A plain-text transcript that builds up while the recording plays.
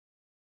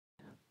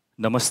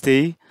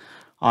Namaste,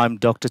 I'm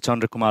Dr.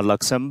 Chandra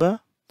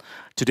Laksamba.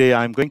 Today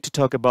I'm going to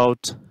talk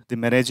about the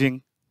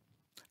managing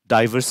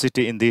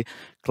diversity in the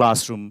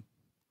classroom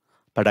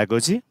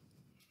pedagogy.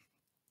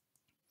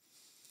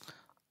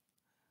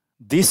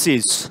 This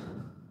is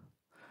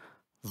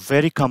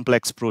very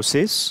complex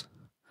process.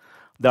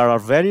 There are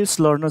various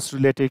learners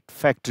related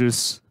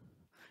factors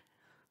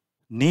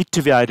need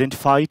to be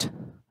identified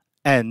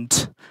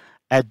and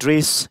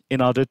addressed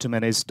in order to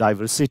manage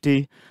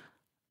diversity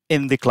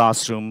in the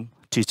classroom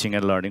teaching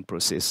and learning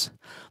process.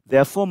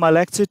 Therefore, my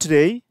lecture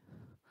today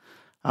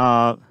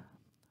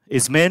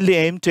is mainly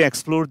aimed to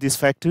explore these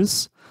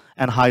factors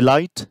and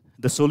highlight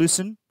the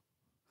solution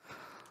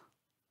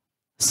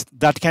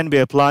that can be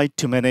applied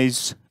to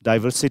manage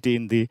diversity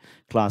in the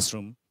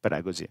classroom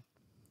pedagogy.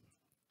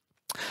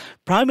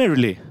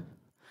 Primarily,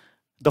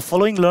 the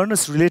following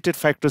learners related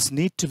factors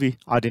need to be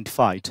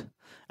identified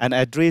and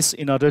addressed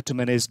in order to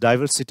manage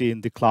diversity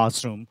in the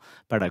classroom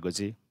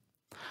pedagogy.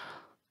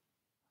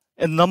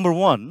 And number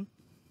one,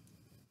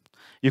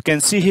 you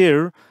can see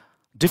here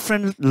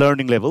different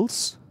learning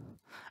levels.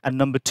 And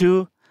number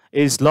two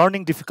is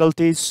learning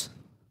difficulties.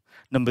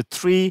 Number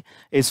three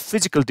is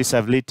physical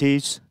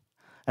disabilities.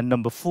 And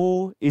number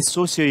four is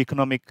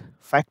socioeconomic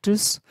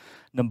factors.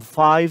 Number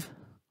five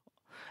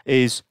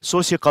is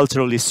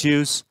sociocultural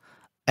issues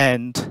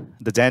and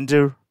the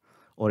gender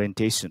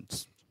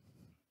orientations.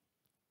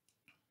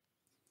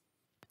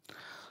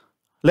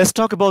 Let's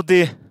talk about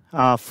the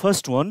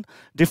first one,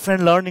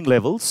 different learning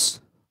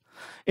levels.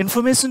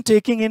 Information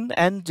taking in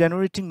and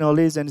generating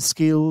knowledge and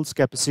skills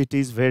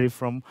capacities vary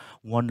from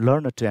one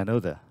learner to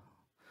another.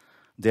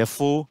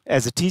 Therefore,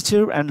 as a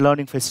teacher and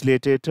learning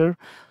facilitator,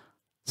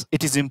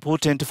 it is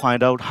important to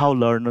find out how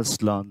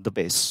learners learn the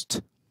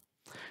best.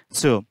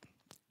 So,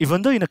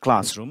 even though in a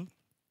classroom,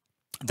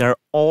 they're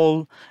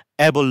all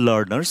able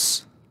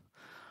learners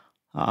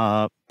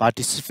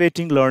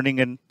participating learning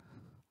and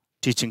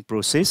teaching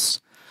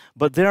process,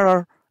 but there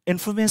are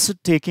information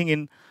taking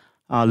in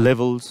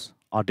levels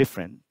are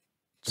different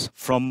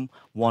from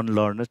one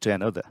learner to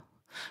another.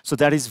 So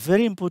that is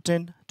very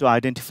important to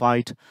identify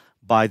it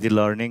by the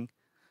learning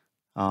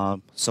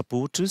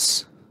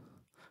supporters,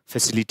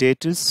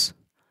 facilitators,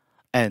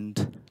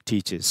 and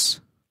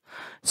teachers.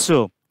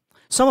 So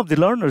some of the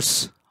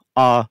learners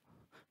are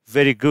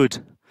very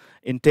good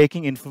in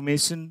taking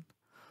information,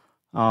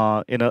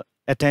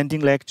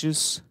 attending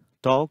lectures,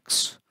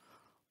 talks,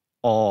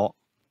 or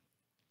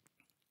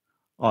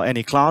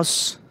any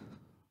class,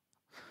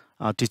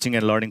 teaching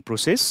and learning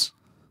process.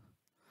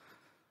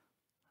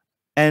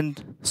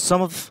 And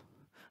some of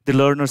the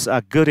learners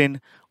are good in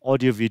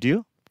audio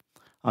video,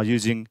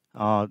 using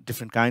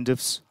different kinds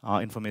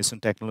of information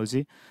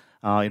technology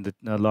in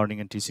the learning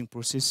and teaching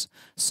process.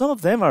 Some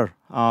of them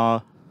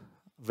are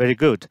very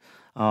good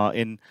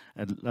in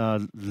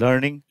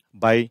learning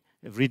by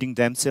reading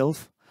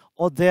themselves,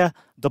 or they're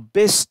the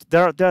best.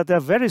 There are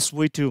various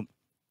ways to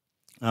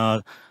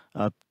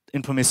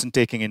information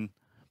taking in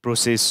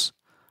process,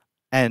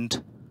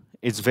 and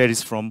it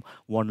varies from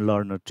one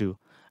learner to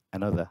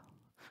another.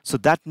 So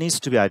that needs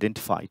to be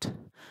identified.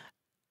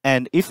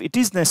 And if it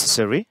is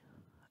necessary,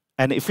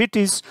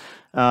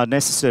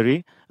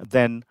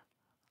 then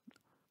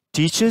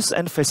teachers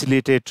and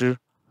facilitator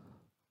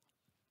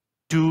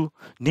do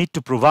need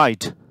to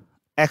provide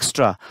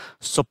extra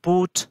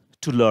support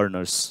to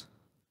learners,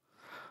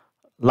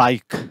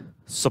 like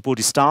support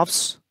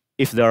staffs,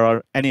 if there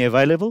are any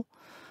available,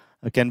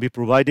 can be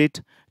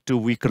provided to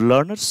weaker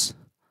learners,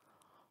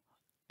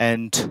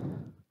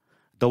 and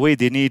the way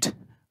they need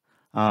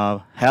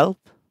help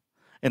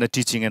in a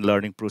teaching and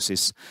learning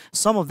process.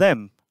 Some of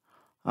them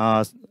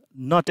are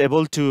not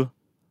able to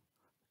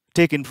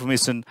take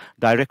information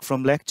direct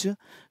from lecture,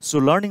 so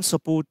learning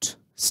support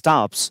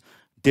staffs,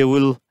 they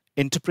will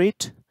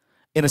interpret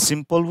in a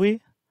simple way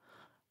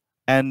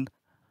and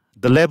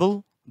the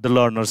level the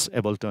learners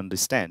able to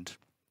understand.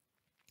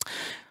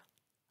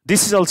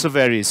 This is also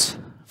varies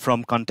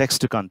from context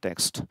to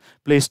context,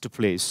 place to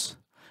place,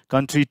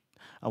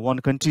 one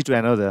country to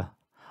another,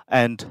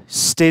 and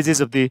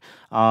stages of the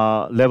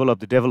level of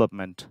the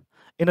development.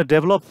 In a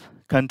developed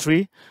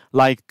country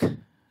like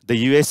the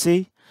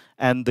USA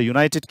and the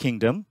United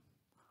Kingdom,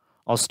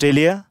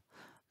 Australia,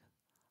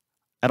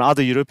 and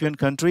other European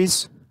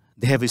countries,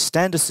 they have a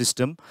standard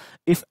system.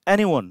 If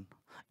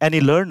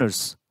any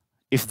learners,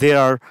 if they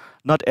are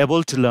not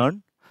able to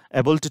learn,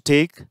 able to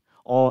take,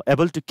 or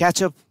able to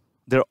catch up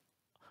their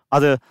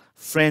other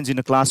friends in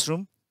a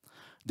classroom,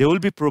 they will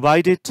be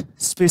provided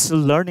special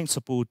learning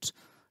support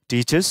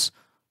teachers,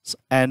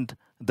 and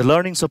the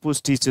learning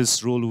support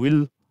teachers' role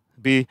will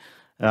be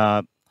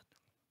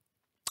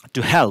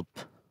to help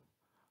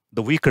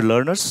the weaker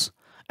learners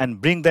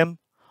and bring them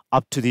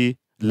up to the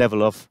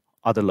level of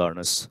other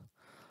learners.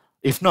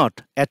 If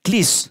not, at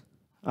least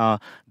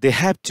they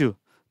have to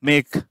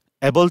make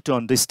able to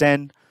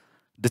understand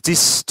the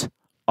gist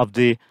of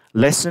the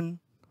lesson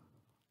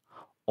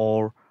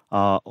or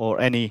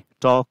any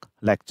talk,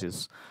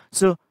 lectures.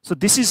 So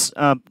this is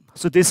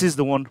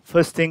the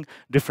first thing,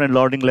 different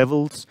learning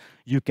levels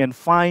you can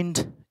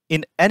find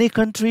in any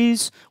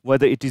countries,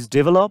 whether it is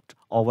developed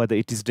or whether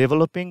it is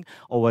developing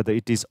or whether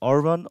it is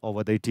urban or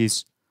whether it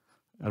is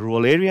a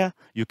rural area,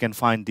 you can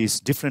find this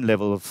different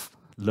level of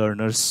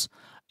learners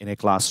in a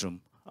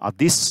classroom.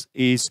 This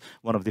is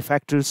one of the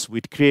factors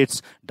which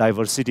creates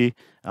diversity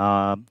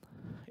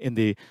in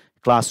the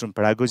classroom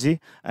pedagogy,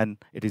 and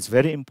it is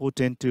very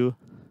important to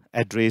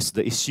address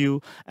the issue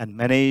and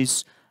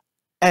manage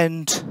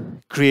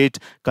and create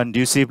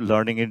conducive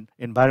learning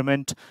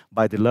environment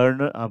by the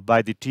learner,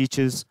 by the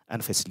teachers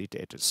and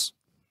facilitators.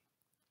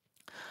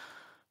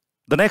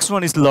 The next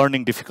one is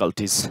learning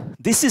difficulties.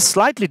 This is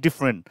slightly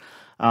different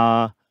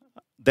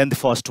than the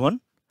first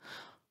one,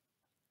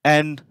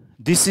 and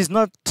this is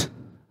not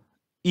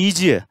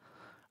easier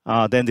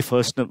than the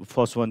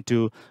first one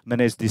to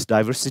manage this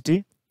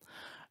diversity.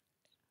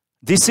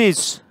 This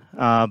is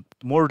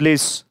more or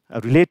less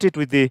related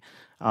with the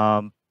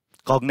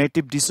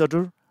cognitive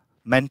disorder,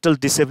 mental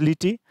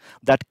disability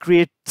that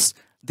creates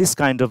this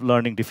kind of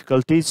learning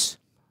difficulties,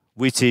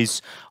 which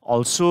is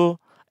also,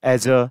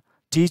 as a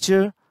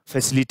teacher,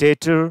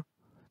 facilitator,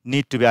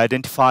 need to be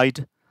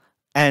identified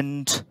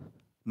and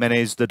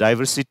manage the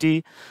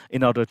diversity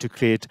in order to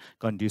create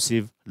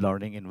conducive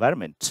learning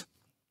environment.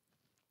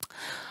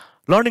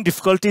 Learning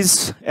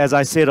difficulties, as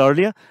I said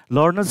earlier,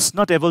 learners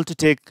not able to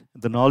take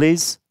the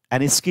knowledge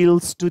and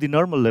skills to the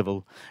normal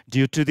level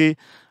due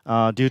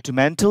to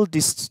mental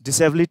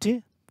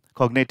disability,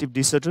 cognitive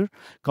disorder.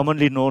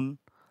 Commonly known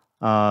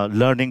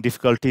learning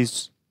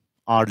difficulties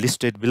are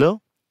listed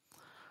below.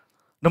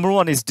 Number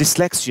one is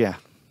dyslexia,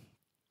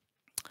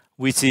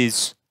 which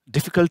is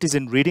difficulties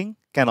in reading,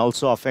 can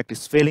also affect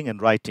spelling and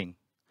writing.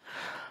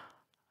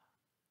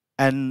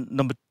 And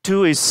number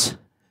two is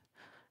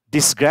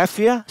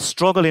dysgraphia,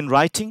 struggle in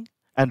writing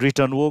and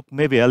written work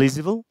may be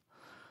eligible.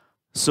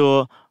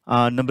 So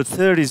number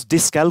third is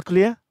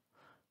dyscalculia.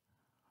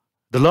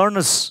 The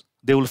learners,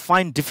 they will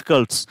find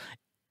difficulties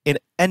in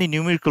any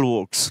numerical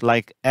works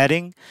like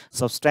adding,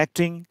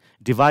 subtracting,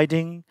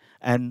 dividing,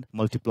 and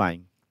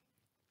multiplying.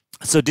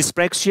 So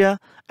dyspraxia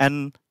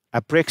and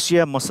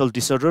apraxia muscle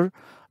disorder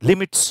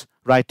limits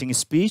writing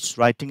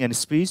and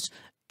speech.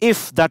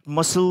 If that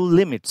muscle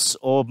limits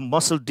or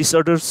muscle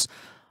disorders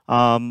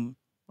around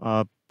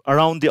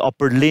the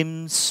upper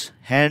limbs,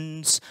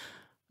 hands,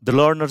 the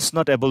learners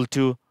not able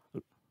to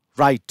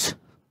write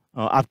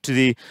up to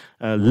the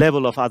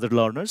level of other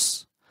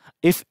learners.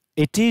 If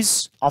it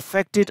is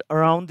affected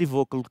around the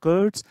vocal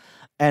cords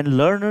and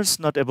learners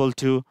not able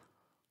to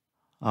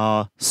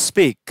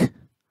speak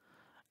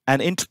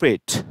and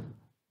interpret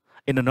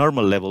in a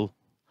normal level,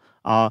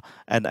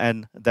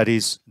 and that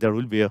is, there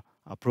will be a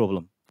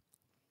problem.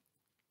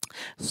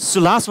 So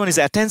last one is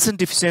attention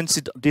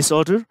deficiency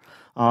disorder,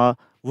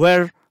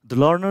 where the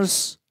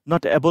learners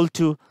not able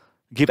to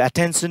give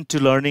attention to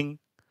learning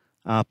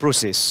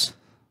process.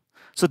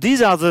 So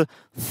these are the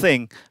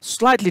thing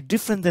slightly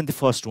different than the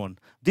first one.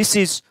 This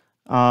is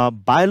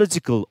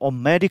biological or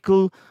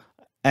medical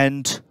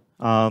and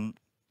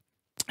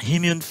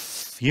human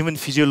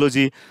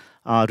physiology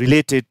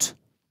related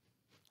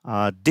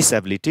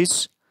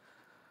disabilities,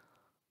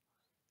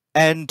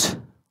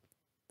 and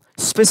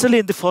especially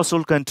in the first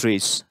world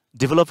countries,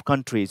 developed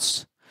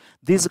countries,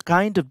 these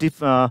kind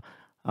of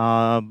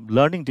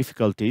learning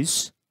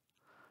difficulties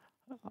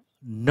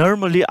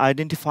normally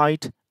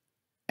identified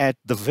at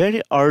the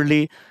very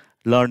early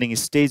learning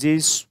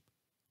stages,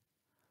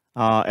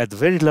 at the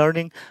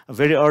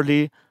very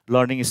early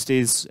learning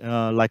stage,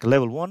 like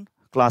level 1,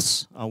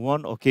 class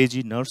 1 or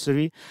KG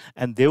nursery,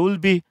 and they will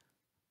be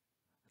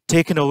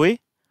taken away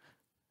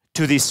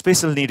to the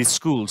special needs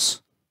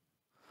schools,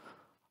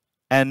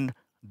 and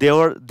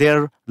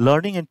their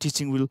learning and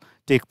teaching will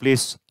take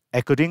place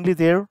accordingly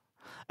there,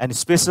 and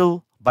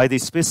by the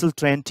special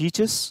trained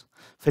teachers,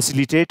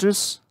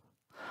 facilitators,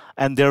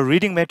 and their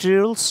reading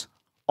materials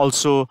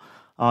also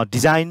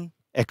designed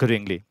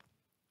accordingly.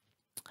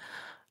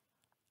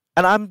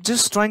 And I'm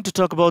just trying to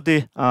talk about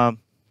the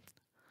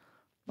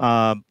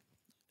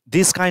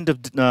these kind of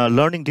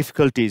learning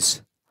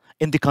difficulties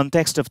in the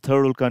context of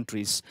third world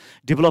countries,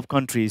 developed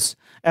countries,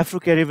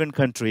 Afro-Caribbean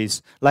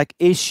countries, like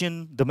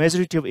the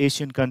majority of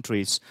Asian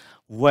countries,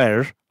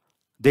 where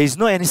there is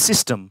no any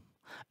system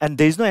and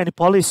there is no any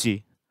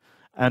policy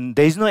and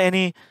there is no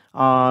any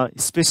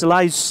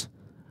specialized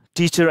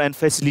teacher and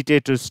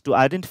facilitators to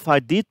identify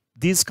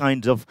these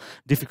kinds of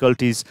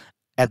difficulties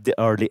at the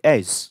early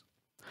age.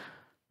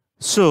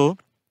 So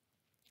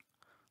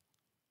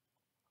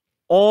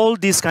all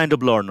these kind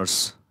of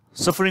learners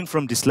suffering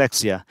from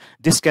dyslexia,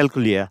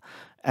 dyscalculia,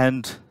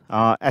 and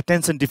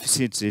attention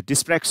deficiency,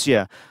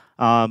 dyspraxia,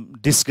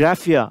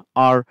 dysgraphia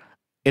are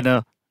in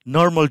a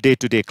normal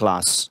day-to-day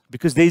class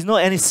because there is no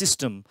any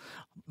system.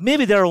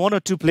 Maybe there are one or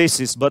two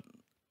places, but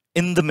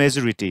in the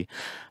majority,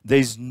 there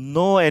is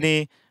no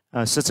any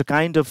such a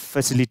kind of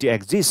facility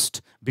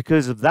exist.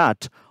 Because of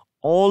that,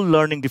 all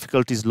learning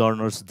difficulties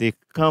learners, they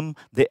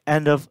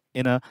end up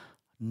in a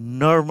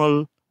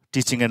normal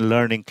teaching and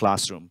learning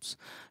classrooms.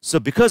 So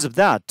because of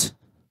that,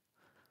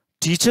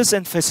 teachers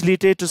and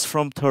facilitators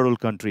from third world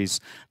countries,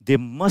 they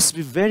must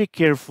be very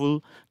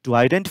careful to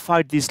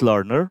identify this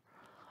learner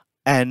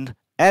and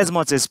as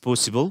much as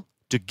possible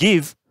to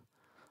give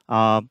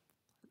uh,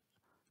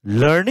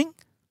 learning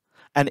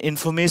and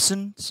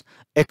informations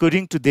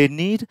according to their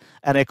need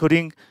and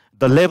according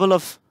the level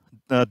of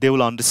they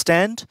will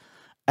understand.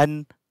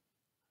 And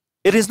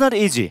it is not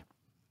easy.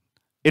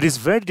 It is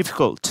very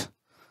difficult.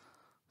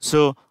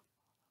 So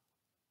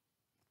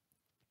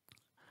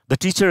the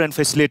teacher and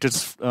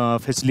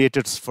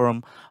facilitators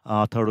from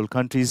third world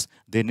countries,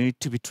 they need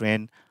to be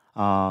trained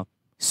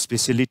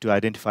specially to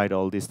identify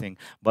all these things.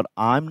 But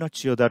I'm not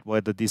sure that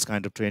whether this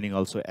kind of training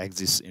also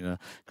exists in a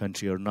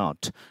country or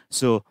not.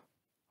 So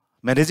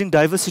managing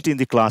diversity in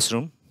the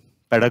classroom,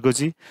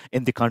 pedagogy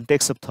in the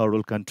context of third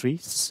world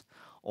countries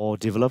or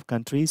developed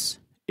countries,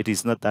 it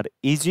is not that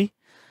easy.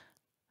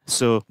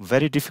 So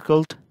very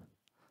difficult.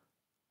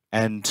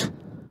 And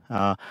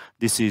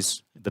this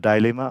is the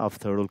dilemma of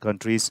third world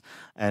countries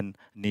and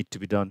need to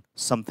be done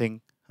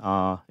something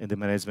in the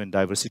management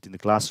diversity in the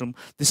classroom.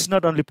 This is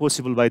not only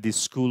possible by the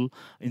school,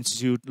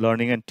 institute,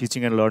 learning and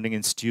teaching and learning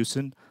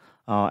institution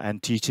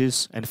and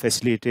teachers and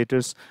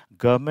facilitators.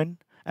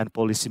 Government and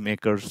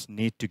policymakers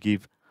need to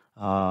give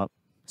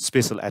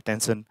special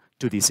attention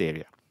to this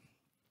area.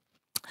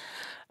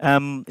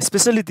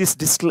 Especially this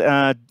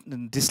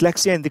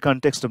dyslexia in the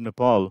context of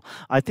Nepal,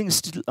 I think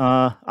still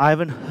I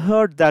haven't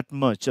heard that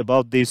much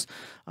about this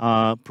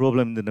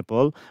problem in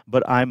Nepal,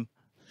 but I'm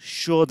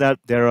sure that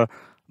there are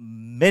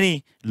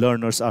many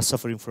learners are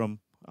suffering from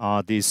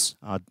these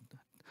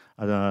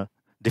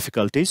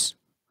difficulties.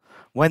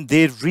 When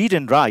they read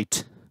and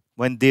write,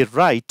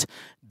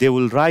 they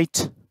will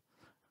write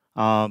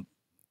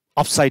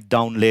upside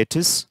down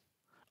letters,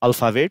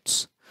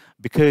 alphabets,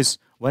 because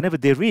whenever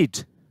they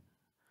read,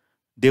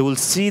 they will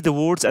see the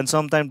words and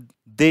sometimes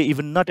they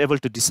even not able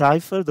to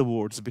decipher the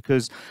words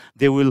because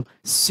they will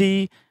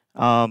see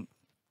the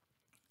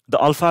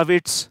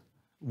alphabets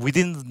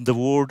within the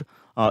word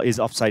is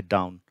upside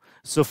down.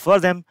 So for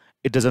them,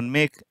 it doesn't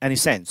make any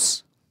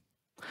sense.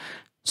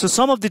 So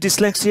some of the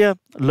dyslexia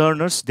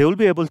learners, they will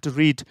be able to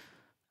read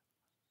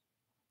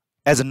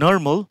as a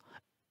normal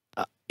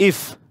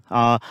if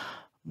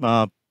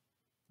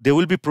they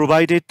will be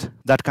provided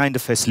that kind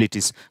of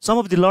facilities. Some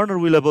of the learner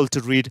will be able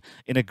to read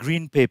in a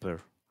green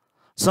paper.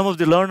 Some of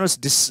the learners,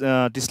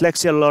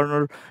 dyslexia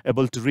learner,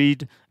 able to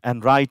read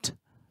and write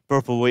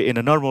proper way, in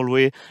a normal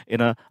way,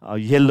 in a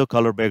yellow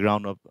color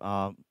background of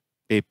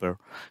paper.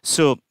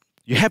 So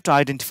you have to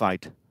identify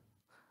it,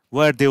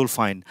 where they will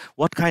find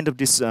what kind of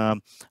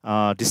dyslexia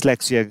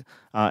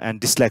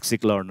and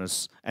dyslexic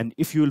learners. And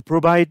if you will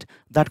provide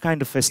that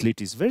kind of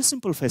facilities, very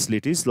simple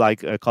facilities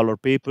like color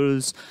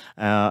papers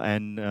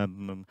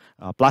and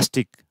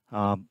plastic,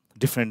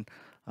 different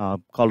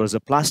colors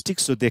of plastic,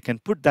 so they can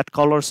put that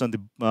colors on the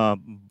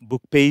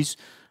book page,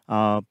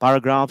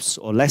 paragraphs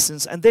or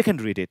lessons, and they can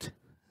read it.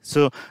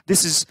 So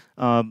this is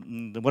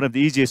one of the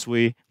easiest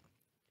way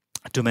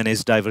to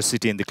manage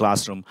diversity in the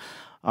classroom.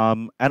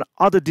 And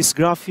other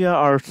dysgraphia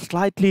are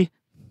slightly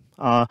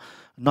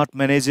not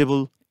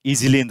manageable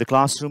easily in the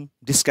classroom.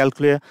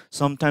 Dyscalculia,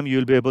 sometimes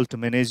you'll be able to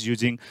manage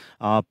using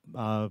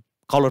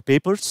color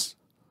papers,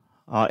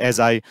 as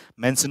I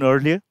mentioned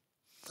earlier.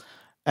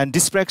 And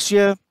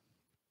dyspraxia,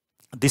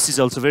 this is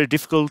also very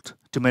difficult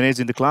to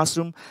manage in the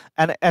classroom.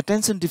 And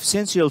attention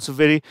deficiency also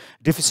very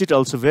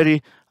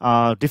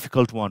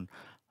difficult one.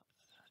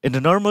 In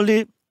the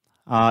normally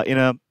in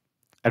a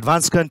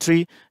advanced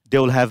country, they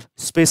will have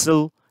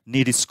special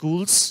needy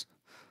schools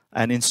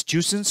and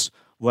institutions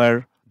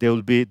where they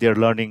will be their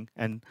learning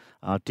and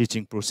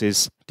teaching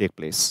process take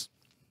place.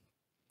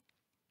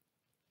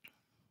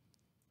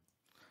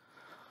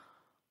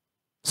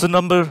 So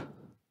number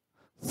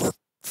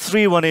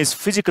 3 one is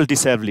physical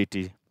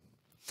disability.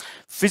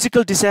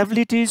 Physical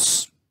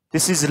disabilities,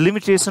 this is a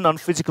limitation on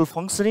physical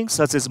functioning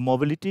such as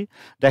mobility,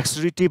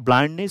 dexterity,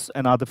 blindness,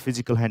 and other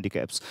physical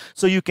handicaps.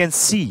 So you can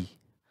see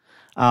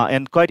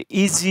and quite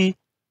easy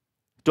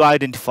to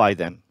identify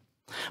them.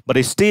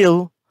 But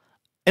still,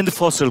 in the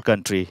first world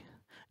country,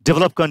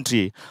 developed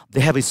country,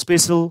 they have a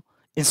special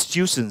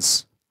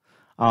institutions,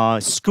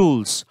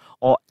 schools,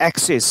 or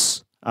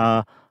access,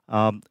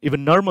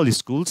 even normally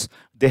schools,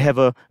 they have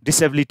a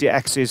disability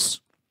access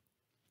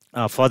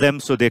for them,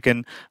 so they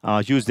can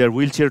use their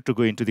wheelchair to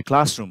go into the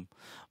classroom.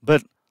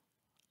 But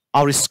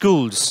our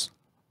schools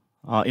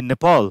in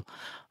Nepal,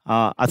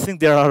 I think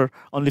there are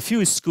only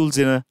few schools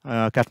in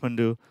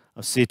Kathmandu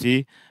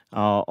city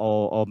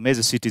or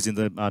major cities in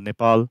the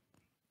Nepal.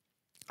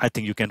 I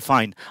think you can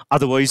find.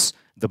 Otherwise,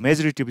 the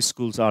majority of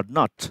schools are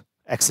not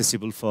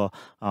accessible for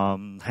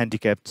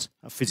handicapped,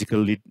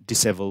 physically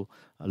disabled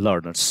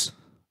learners.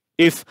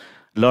 If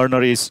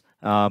learner is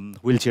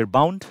wheelchair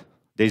bound,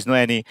 there is no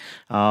any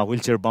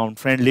wheelchair bound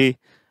friendly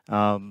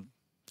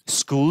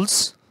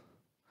schools,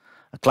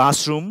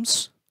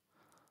 classrooms,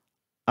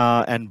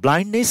 and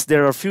blindness.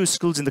 There are few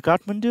schools in the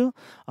Kathmandu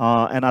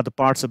and other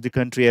parts of the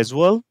country as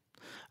well,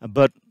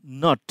 but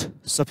not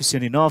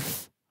sufficient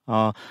enough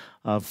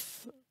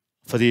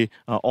for the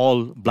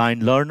all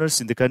blind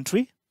learners in the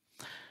country.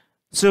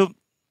 So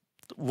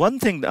one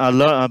thing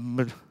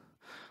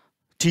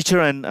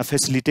teacher and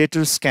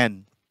facilitators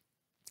can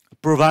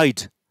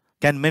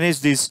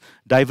manage this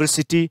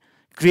diversity,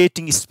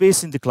 creating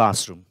space in the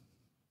classroom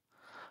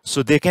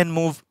so they can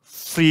move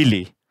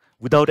freely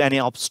without any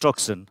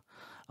obstruction.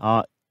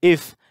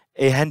 If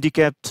a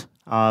handicapped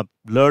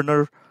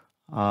learner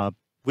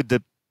with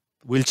the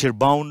wheelchair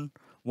bound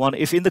one,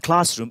 if in the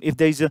classroom, if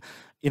there is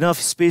enough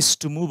space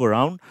to move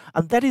around,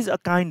 and that is a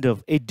kind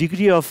of a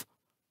degree of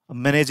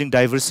managing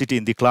diversity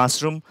in the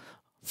classroom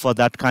for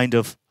that kind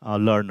of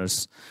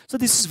learners. So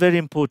this is very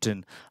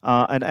important,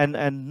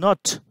 and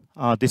not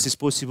this is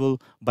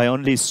possible by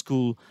only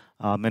school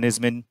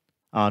management,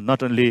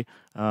 not only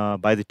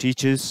by the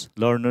teachers,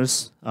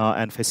 learners,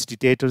 and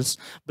facilitators,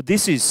 but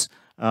this is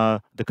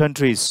the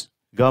country's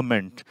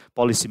government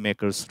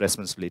policymakers'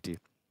 responsibility.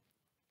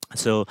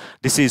 So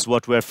this is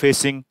what we're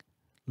facing.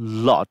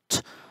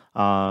 Lot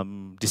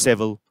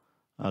disabled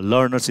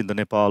learners in the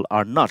Nepal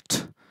are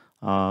not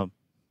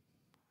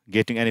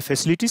getting any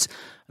facilities.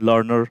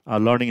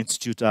 Learning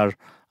institutes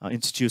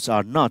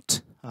are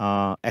not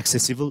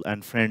accessible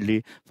and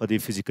friendly for the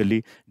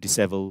physically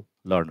disabled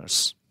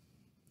learners.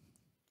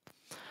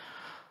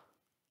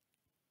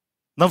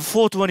 Now,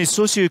 fourth one is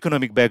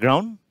socioeconomic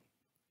background.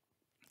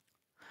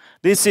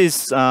 This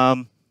is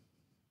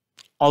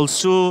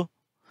also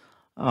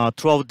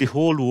throughout the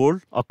whole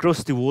world,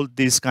 across the world,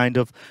 this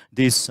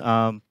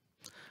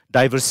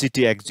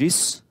diversity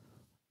exists,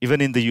 even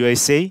in the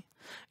USA,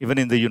 even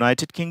in the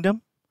United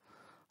Kingdom,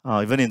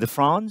 even in the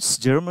France,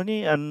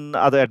 Germany, and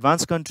other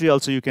advanced countries.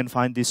 Also, you can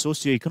find this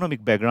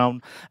socioeconomic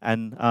background,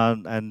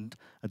 and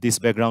this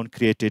background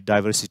created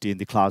diversity in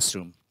the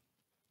classroom.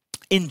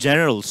 In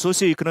general,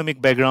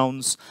 socioeconomic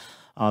backgrounds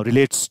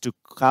relates to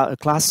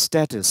class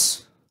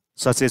status,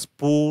 such as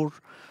poor,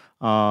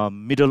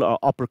 middle or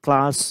upper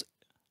class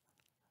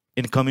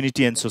in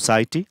community and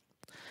society.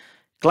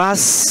 Class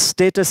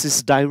status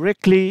is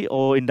directly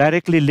or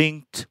indirectly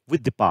linked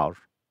with the power,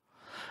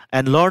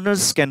 and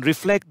learners can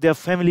reflect their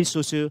family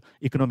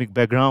socio-economic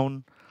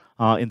background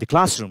in the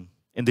classroom,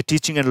 in the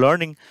teaching and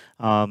learning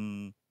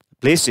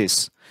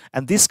places.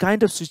 And this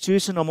kind of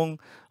situation among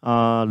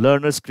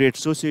learners creates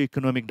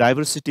socio-economic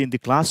diversity in the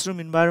classroom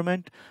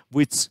environment,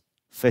 which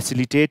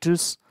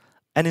facilitators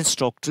and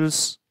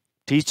instructors,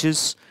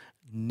 teachers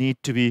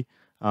need to be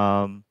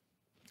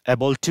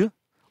able to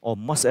or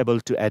must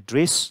able to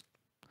address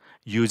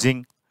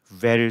using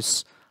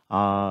various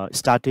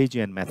strategy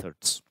and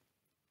methods.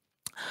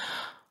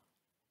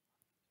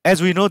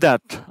 As we know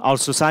that our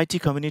society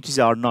communities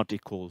are not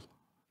equal.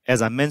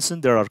 As I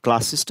mentioned, there are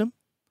class system,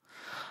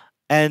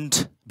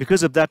 and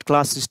because of that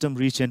class system,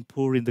 rich and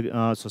poor in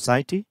the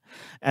society,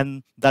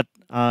 and that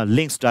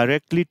links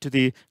directly to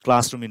the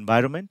classroom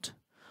environment.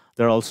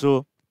 There are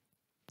also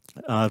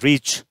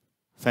rich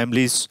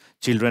families,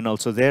 children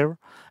also there,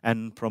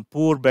 and from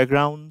poor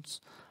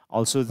backgrounds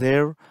also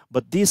there.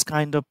 But this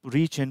kind of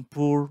rich and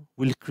poor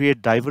will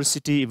create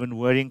diversity, even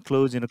wearing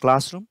clothes in a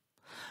classroom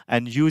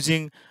and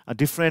using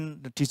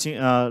different teaching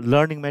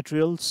learning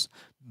materials,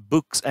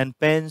 books and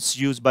pens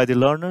used by the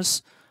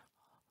learners.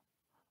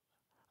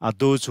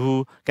 Those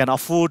who can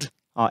afford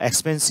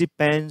expensive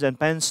pens and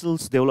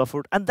pencils, they will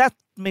afford, and that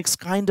makes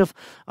kind of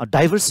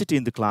diversity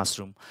in the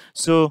classroom.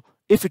 So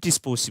if it is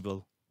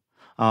possible,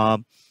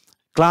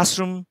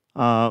 classroom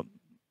to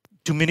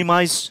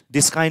minimize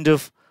this kind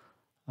of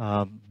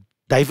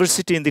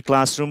diversity in the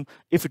classroom,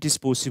 if it is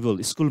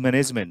possible, school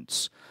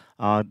managements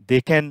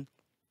they can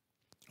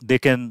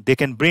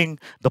bring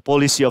the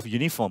policy of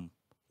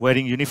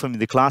wearing uniform in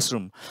the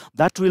classroom.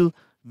 That will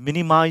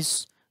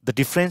minimize the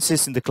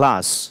differences in the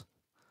class,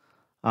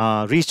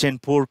 rich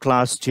and poor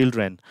class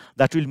children.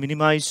 That will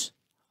minimize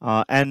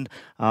and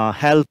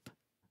help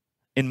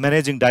in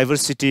managing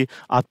diversity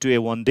up to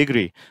a 1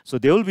 degree. So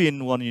they will be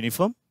in one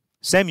uniform,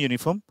 same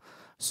uniform.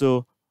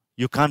 So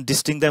you can't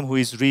distinguish them who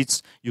is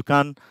rich. You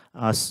can't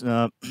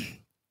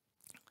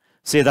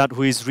say that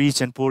who is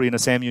rich and poor in the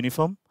same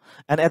uniform.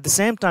 And at the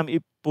same time,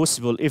 if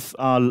possible, if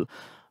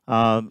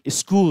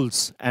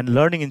schools and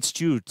learning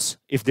institutes,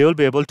 if they will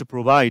be able to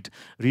provide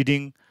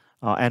reading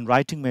and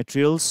writing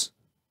materials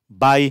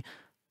by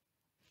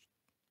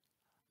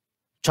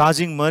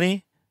charging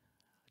money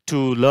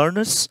to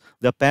learners,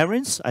 their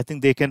parents, I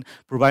think they can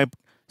provide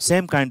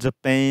same kinds of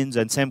pens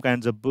and same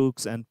kinds of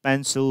books and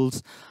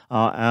pencils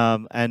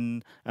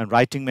and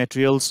writing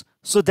materials.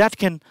 So that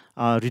can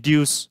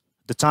reduce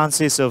the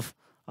chances of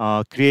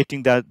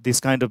creating this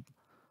kind of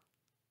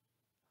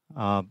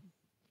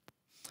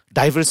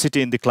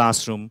diversity in the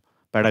classroom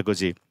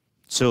pedagogy.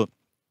 So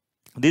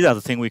these are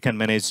the things we can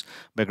manage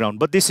background.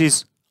 But this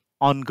is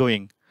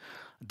ongoing.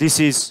 This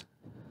is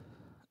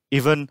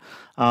even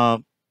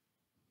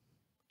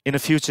in a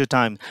future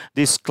time.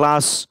 These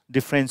class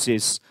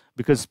differences,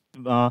 because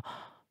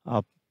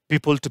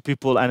people to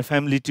people and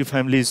family to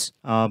families,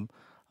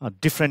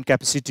 different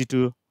capacity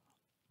to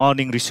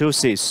earning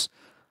resources.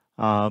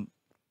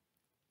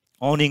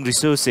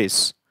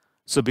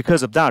 So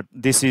because of that,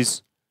 this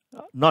is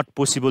not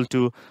possible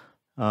to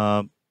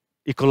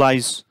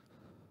equalize.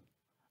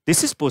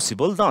 This is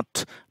possible,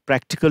 not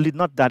practically,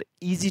 not that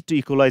easy to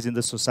equalize in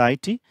the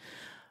society.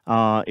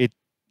 it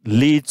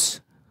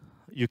leads,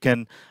 you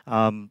can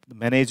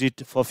manage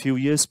it for a few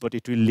years, but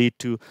it will lead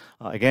to,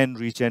 again,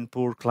 rich and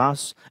poor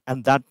class,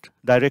 and that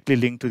directly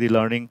linked to the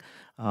learning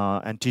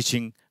and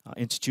teaching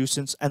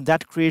institutions, and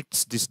that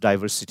creates this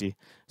diversity.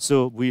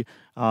 So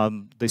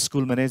the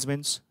school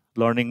managements,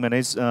 learning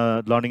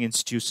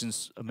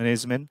institutions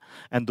management,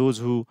 and those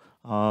who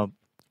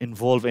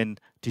involve in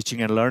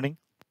teaching and learning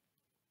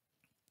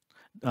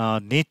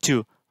need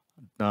to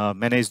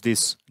manage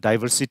this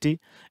diversity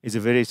is a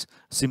very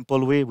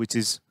simple way, which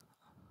is,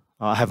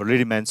 I have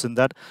already mentioned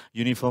that,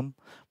 uniform,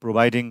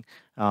 providing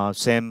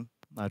same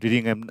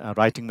reading and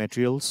writing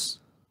materials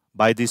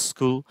by this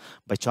school,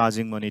 by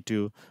charging money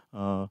to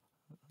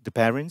the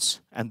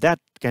parents, and that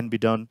can be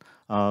done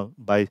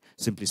by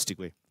simplistic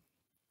way.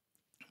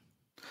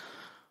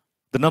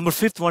 The number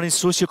 5th one is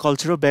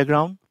socio-cultural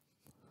background.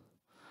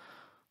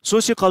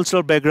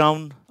 Socio-cultural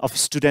background of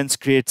students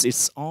creates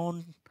its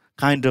own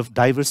kind of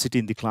diversity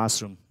in the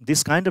classroom.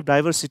 This kind of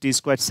diversity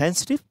is quite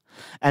sensitive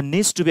and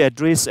needs to be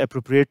addressed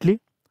appropriately.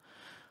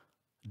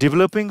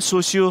 Developing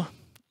socio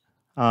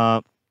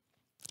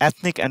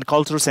ethnic and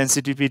cultural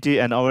sensitivity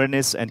and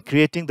awareness, and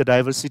creating the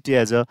diversity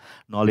as a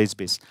knowledge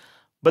base.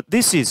 But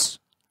this is,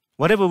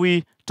 whenever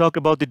we talk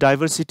about the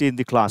diversity in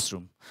the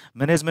classroom,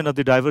 management of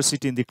the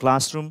diversity in the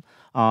classroom,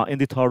 in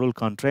the third world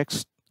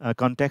context,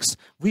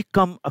 we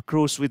come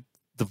across with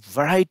the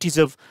varieties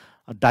of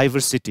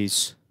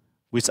diversities,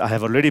 which I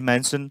have already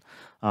mentioned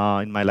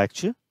in my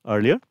lecture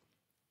earlier,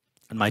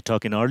 in my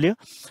talk in earlier.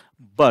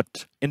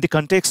 But in the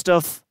context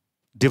of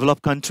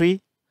developed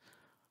country,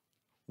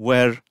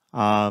 where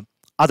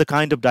other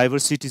kind of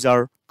diversities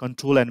are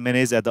controlled and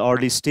managed at the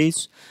early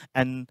stage,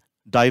 and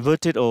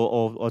diverted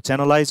or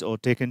channelized or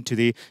taken to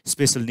the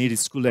special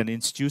needs school and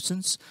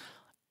institutions.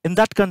 In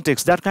that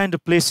context, that kind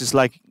of places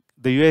like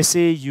the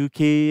USA,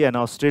 UK, and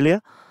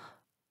Australia,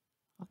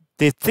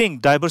 they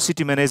think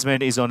diversity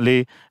management is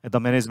only the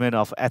management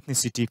of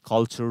ethnicity,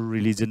 culture,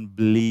 religion,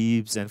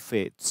 beliefs, and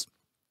faiths.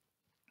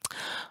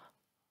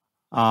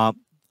 And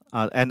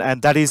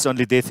that is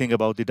only they think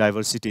about the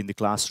diversity in the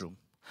classroom.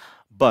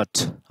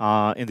 But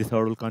in the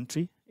third world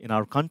country, in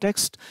our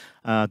context,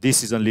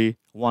 this is only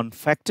one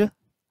factor,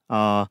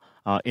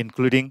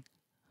 including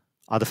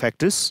other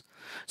factors.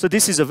 So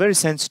this is a very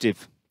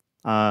sensitive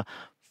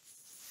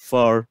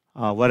for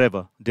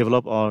whatever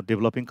developed or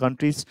developing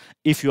countries.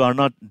 If you are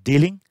not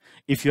dealing,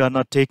 if you are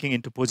not taking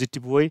into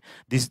positive way,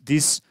 this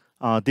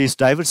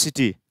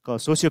diversity,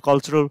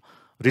 socio-cultural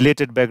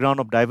related background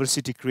of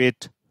diversity,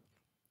 create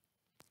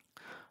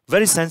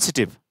very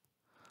sensitive,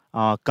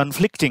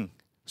 conflicting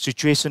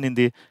situation in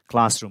the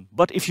classroom.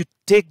 But if you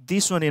take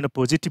this one in a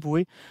positive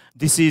way,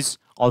 this is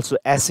also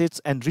assets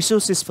and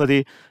resources for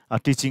the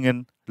teaching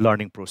and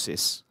learning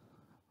process.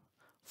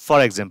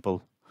 For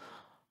example,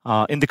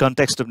 in the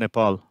context of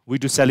Nepal, we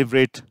do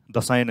celebrate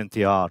Dasain and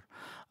Tihar,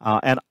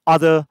 and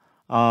other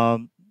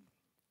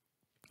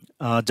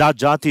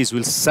jatis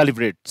will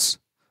celebrate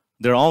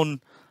their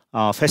own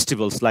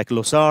festivals like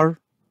Losar,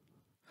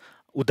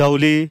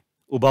 Udauli,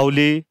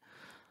 Ubauli,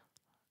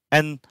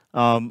 and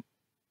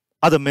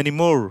other many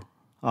more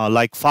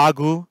like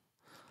Fagu,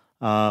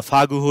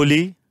 Fagu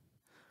Holi.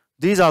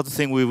 These are the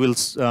things we will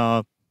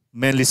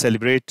mainly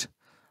celebrate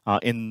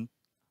in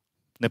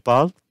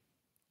Nepal.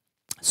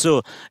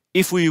 So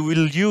if we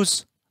will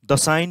use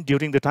Dasain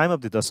during the time of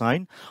the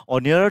Dasain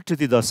or nearer to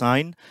the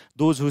Dasain,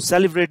 those who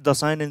celebrate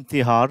Dasain and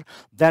Tihar,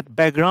 that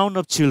background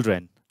of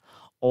children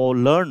or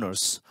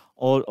learners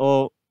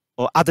or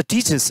other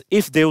teachers,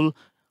 if they will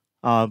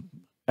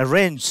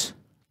arrange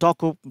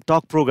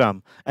talk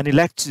program and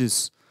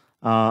lectures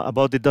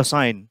about the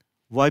Dasain,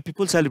 why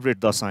people celebrate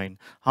Dasain,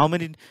 how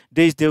many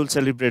days they will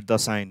celebrate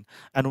Dasain,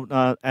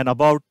 and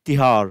about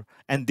Tihar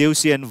and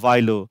Deusi and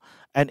Vailo,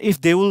 and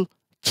if they will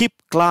keep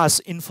class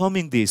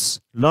informing these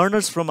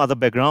learners from other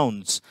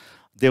backgrounds,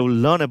 they will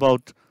learn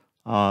about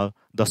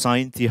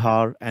Dasain,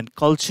 Tihar, and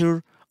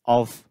culture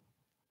of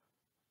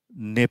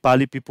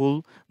Nepali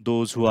people,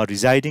 those who are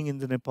residing in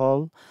the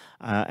Nepal,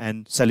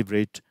 and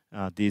celebrate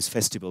these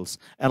festivals.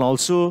 And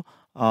also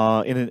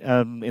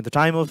in the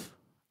time of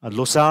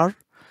Losar,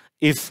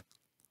 if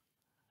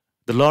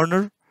the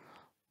learner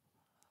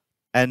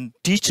and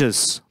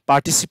teachers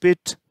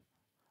participate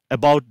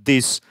about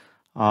this,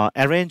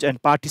 arrange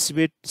and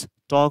participate,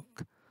 talk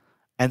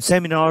and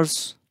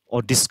seminars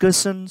or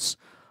discussions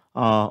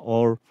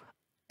or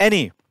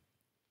any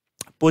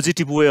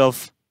positive way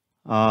of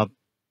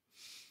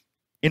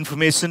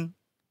information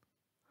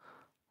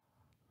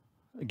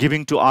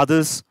giving to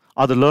others,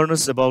 other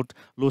learners about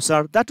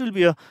Losar, that will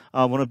be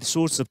one of the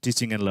source of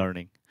teaching and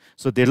learning.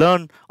 So they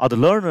learn, other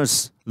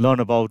learners learn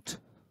about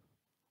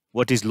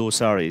what is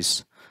Losar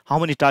is. How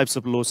many types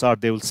of Losar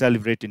they will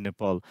celebrate in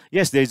Nepal?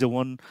 Yes, there is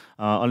only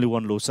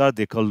one Losar.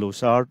 They call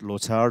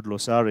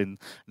Losar in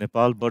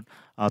Nepal. But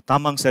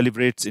Tamang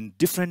celebrates in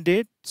different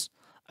dates,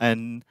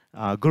 and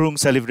Gurung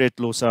celebrate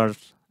Losar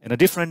in a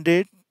different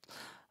date,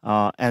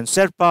 and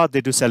Sherpa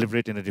they do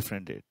celebrate in a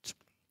different date.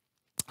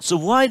 So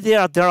why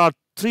there are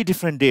 3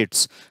 different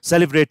dates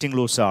celebrating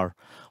Losar?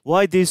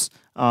 Why these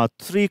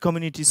three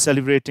communities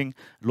celebrating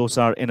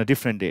Losar in a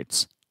different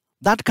dates?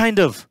 That kind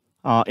of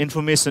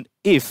information,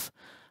 if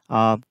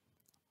uh,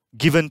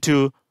 given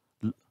to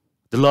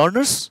the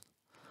learners,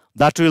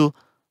 that will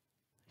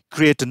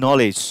create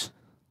knowledge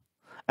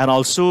and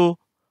also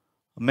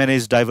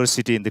manage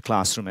diversity in the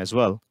classroom as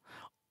well.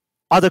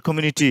 Other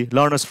community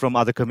learners from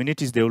other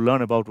communities, they will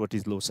learn about what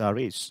is Losar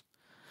is.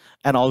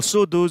 And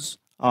also those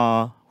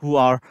who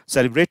are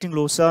celebrating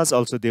Losas,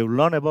 also they will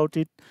learn about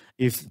it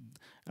if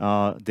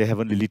they have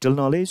only little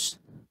knowledge.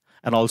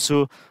 And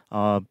also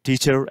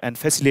teacher and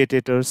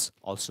facilitators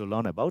also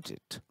learn about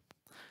it.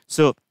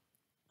 So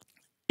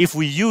if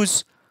we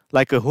use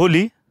like a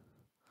Holi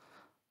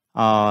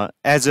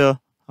as a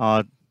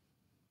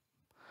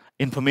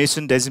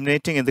information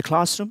designating in the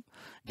classroom,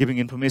 giving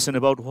information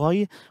about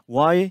why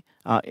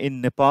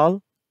in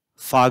Nepal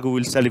Fagu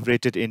will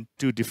celebrate it in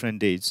 2 different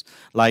days,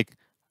 like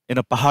in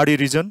a Pahari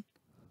region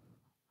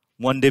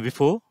 1 day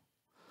before,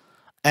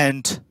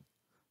 and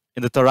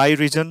in the Tarai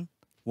region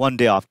 1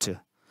 day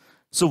after.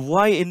 So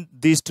why in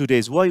these 2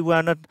 days? Why we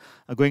are not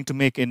going to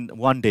make in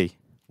 1 day?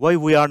 Why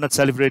we are not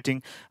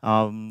celebrating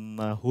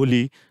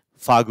Holi,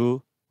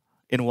 Fagu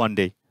in 1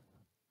 day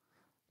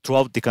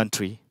throughout the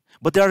country?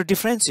 But there are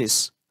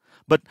differences.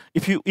 But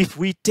if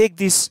we take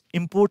this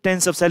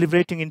importance of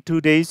celebrating in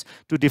 2 days,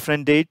 2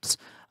 different dates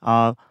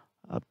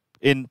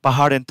in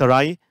Pahar and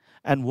Tarai,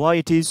 and why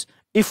it is,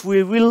 if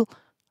we will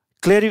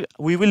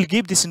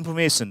give this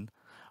information,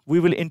 we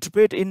will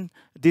interpret in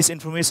this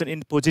information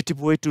in positive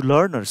way to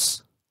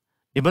learners,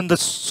 even the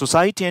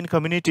society and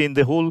community in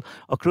the whole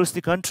across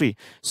the country,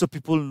 so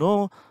people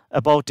know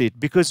about it,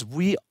 because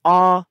we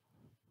are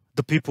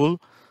the people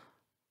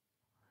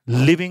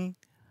living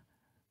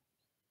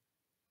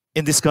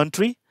in this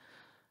country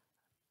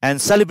and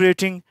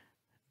celebrating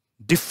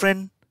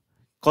different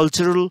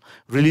cultural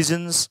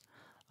religions,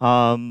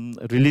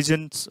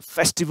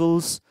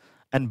 festivals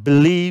and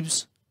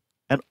beliefs,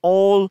 and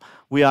all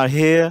we are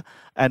here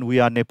and we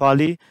are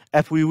Nepali.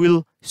 If we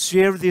will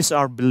share this,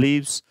 our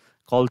beliefs,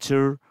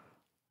 culture,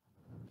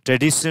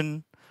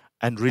 tradition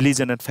and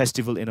religion and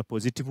festival in a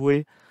positive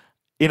way,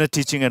 in a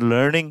teaching and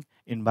learning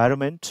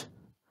environment,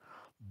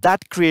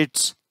 that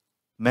creates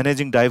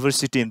managing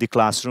diversity in the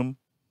classroom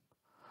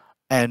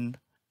and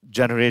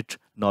generate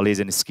knowledge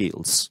and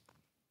skills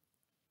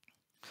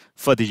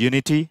for the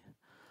unity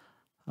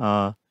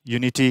in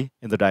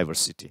the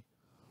diversity.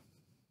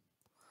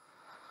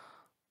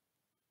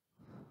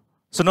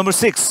 So number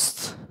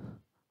 6,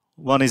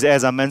 one is,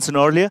 as I mentioned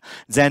earlier,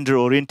 gender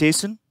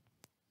orientation.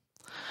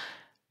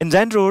 In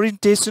gender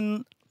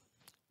orientation,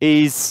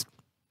 this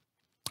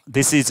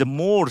is a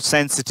more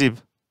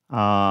sensitive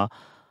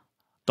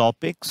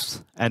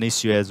topics and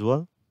issue as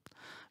well.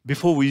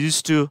 Before we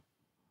used to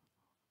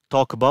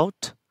talk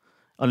about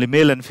only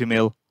male and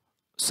female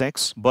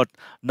sex, but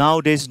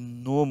nowadays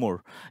no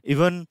more.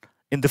 Even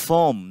in the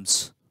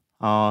forms,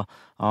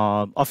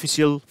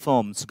 official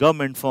forms,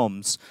 government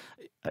forms,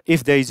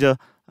 if there is a,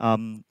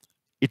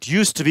 it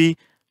used to be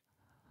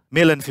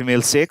male and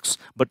female sex,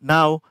 but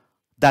now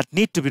that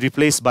need to be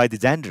replaced by the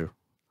gender,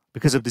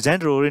 because of the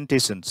gender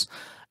orientations.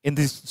 In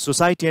this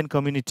society and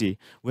community,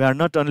 we are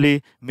not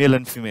only male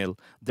and female.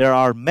 There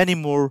are many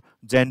more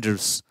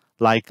genders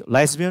like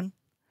lesbian,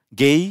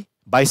 gay,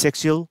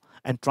 bisexual,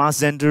 and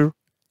transgender,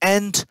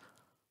 and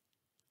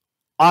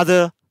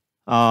other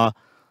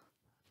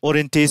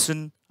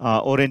orientation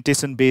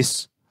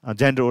based,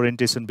 gender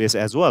orientation based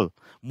as well,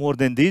 more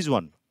than these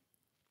one.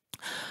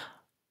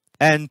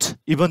 And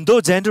even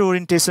though gender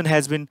orientation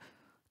has been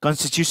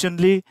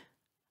constitutionally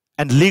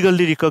and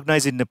legally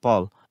recognized in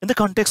Nepal, in the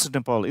context of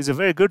Nepal, is a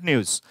very good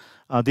news.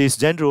 This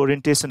gender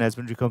orientation has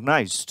been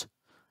recognized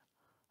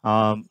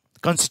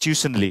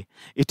constitutionally.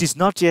 It is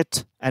not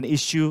yet an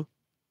issue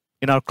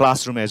in our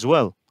classroom as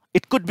well.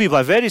 It could be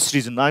by various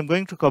reasons. I'm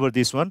going to cover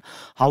this one.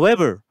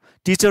 However,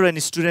 teacher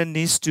and student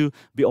needs to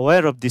be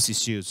aware of these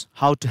issues,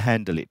 how to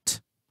handle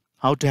it,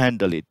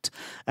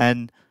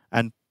 and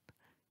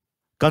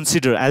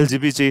consider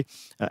LGBT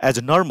as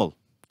a normal.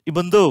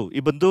 Even though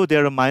they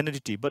are a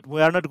minority, but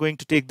we are not going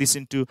to take this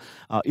into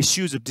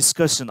issues of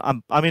discussion.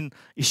 I mean,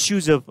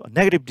 issues of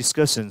negative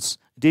discussions,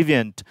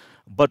 deviant,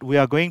 but we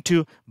are going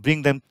to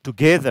bring them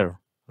together,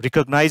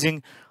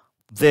 recognizing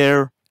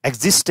their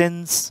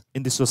existence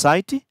in the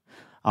society,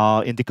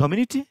 in the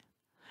community,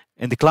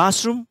 in the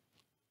classroom,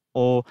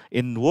 or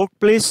in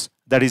workplace.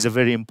 That is a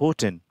very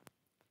important.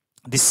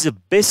 This is a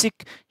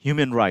basic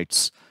human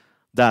rights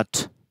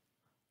that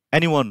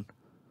anyone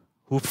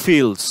who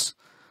feels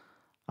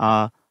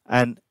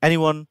and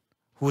anyone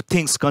who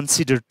thinks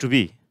considered to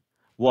be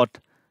what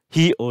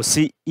he or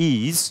she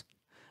is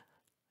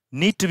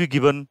need to be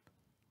given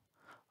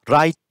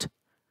right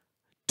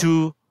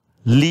to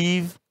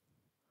live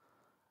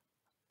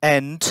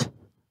and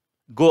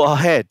go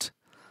ahead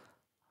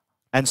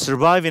and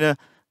survive in a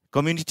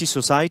community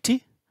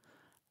society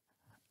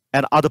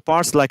and other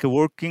parts like a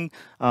working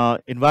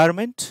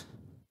environment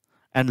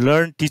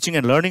and teaching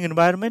and learning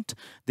environment.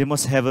 They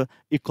must have an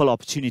equal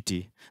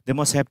opportunity. They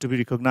must have to be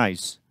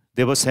recognized.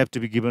 They must have to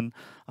be given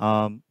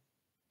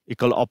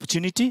equal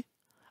opportunity,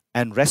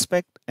 and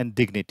respect and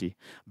dignity,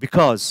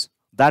 because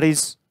that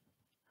is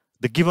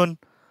the given,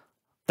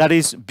 that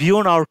is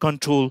beyond our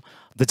control.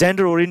 The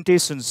gender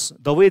orientations,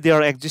 the way they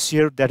are exist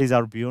here, that is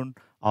our beyond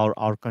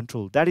our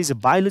control. That is a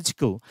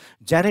biological,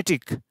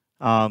 genetic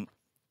um,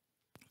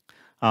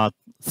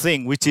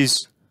 thing, which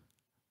is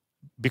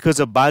because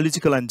of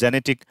biological and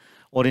genetic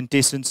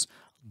orientations,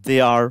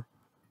 they are,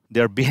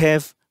 their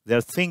behave,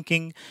 their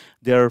thinking,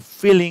 their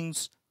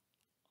feelings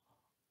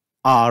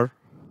are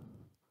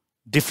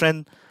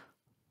different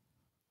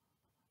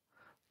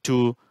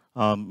to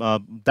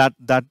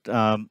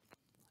that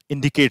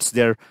indicates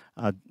their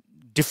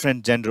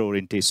different gender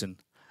orientation.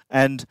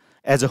 And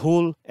as a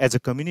whole, as a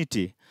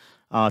community,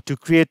 to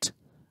create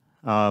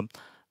um,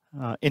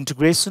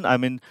 integration, I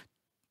mean,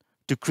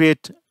 to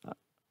create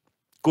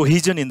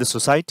cohesion in the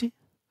society,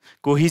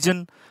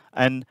 cohesion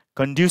and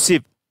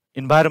conducive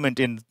environment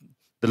in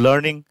the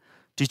learning,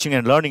 teaching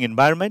and learning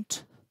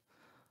environment,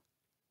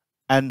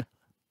 and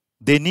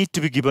they need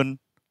to be given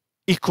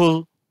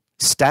equal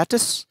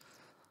status,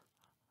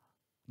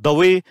 the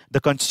way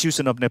the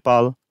Constitution of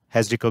Nepal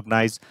has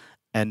recognized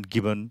and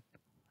given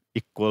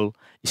equal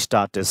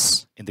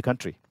status in the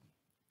country.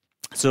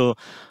 So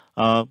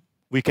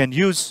we can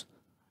use,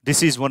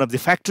 this is one of the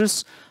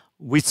factors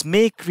which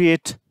may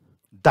create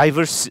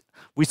diverse,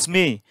 which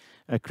may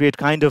create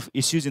kind of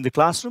issues in the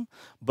classroom,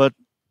 but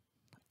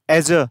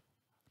as a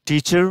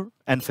teacher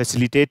and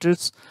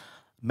facilitators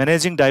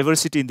managing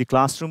diversity in the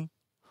classroom,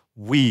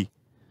 we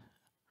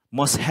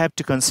must have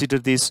to consider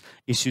these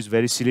issues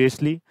very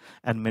seriously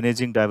and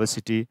managing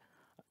diversity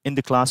in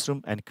the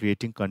classroom and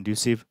creating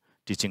conducive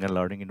teaching and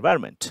learning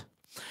environment.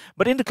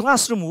 But in the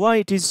classroom, why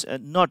it is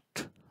not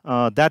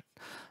that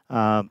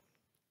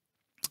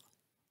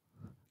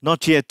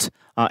not yet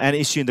an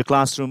issue in the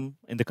classroom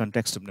in the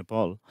context of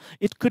Nepal?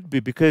 It could be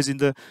because in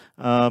the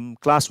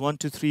class 1,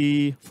 2,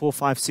 3, 4,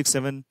 5, 6,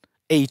 7,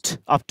 8,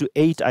 up to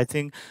 8, I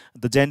think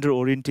the gender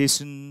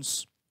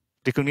orientations,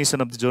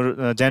 recognition of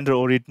the gender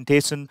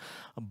orientation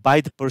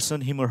by the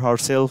person, him or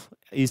herself,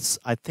 is,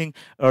 I think,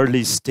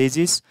 early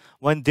stages.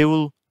 When they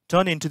will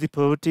turn into the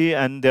puberty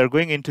and they're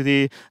going into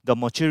the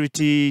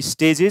maturity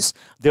stages,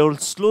 they will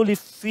slowly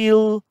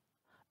feel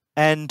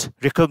and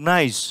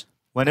recognize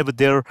whenever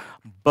their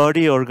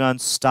body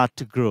organs start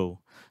to grow.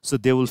 So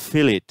they will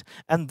feel it.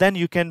 And then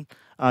you can,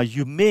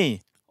 you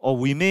may, or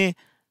we may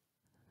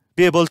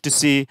be able to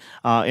see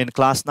in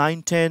class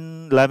 9,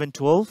 10, 11,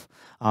 12,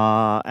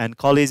 and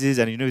colleges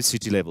and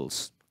university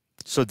levels.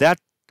 So that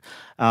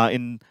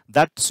in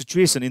that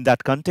situation, in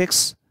that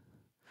context,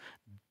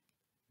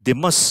 they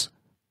must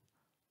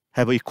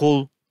have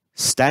equal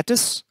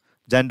status,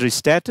 gender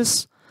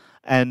status,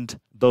 and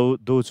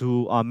those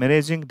who are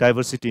managing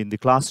diversity in the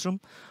classroom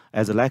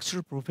as a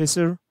lecturer,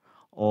 professor,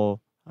 or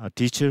a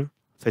teacher,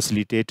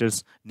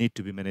 facilitators need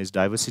to be managed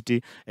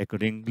diversity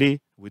accordingly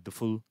with the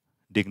full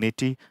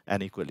dignity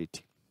and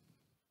equality.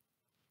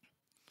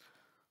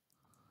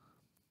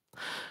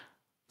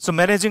 So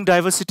managing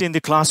diversity in the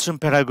classroom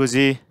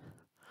pedagogy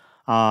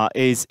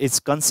is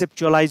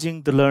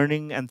conceptualizing the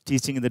learning and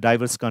teaching in the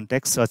diverse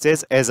context, such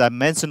as I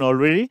mentioned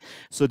already.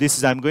 So this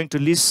is, I'm going to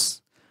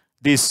list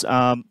this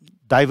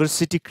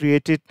diversity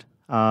created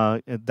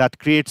that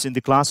creates in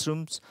the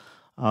classrooms,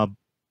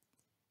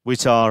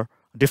 which are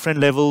different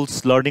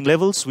levels, learning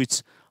levels,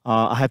 which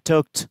I have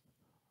talked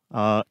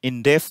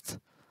in depth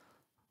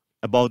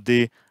about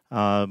the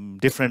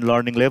different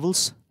learning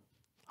levels,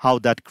 how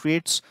that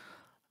creates.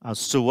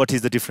 So what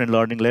is the different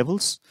learning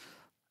levels,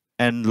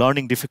 and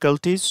learning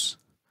difficulties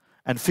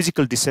and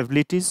physical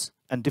disabilities,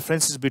 and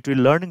differences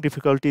between learning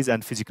difficulties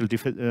and physical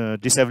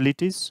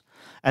disabilities,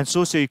 and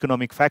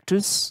socio-economic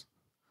factors,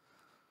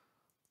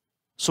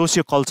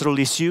 socio-cultural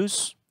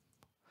issues,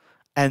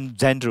 and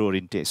gender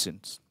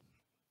orientations.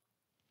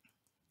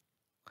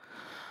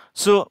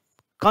 So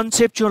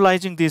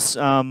conceptualizing this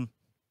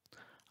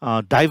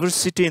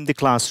diversity in the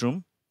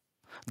classroom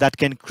that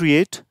can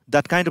create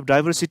that kind of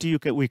diversity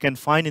we can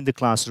find in the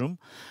classroom.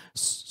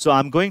 So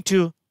I'm going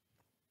to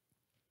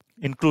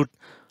include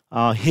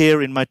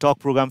here in my talk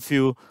program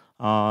few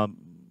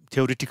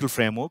theoretical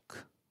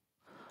framework,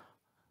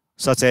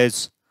 such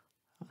as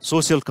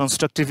social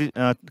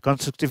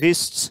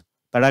constructivists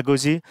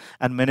pedagogy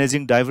and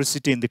managing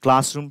diversity in the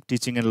classroom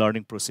teaching and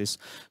learning process.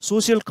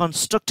 Social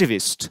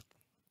constructivist,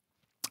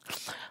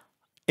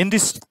 in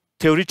this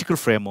theoretical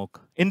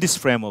framework,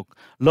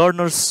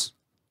 learners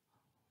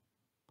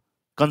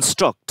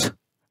construct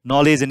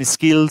knowledge and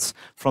skills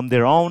from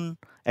their own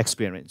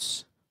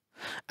experience.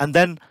 And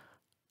then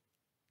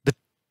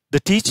the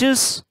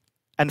teachers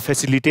and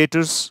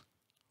facilitators,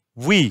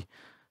 we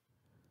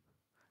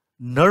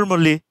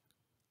normally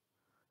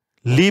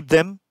leave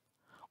them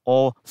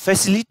or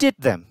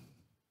facilitate them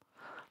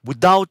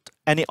without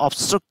any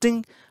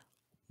obstructing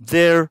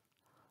their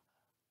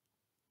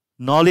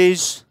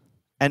knowledge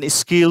and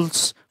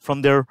skills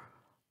from their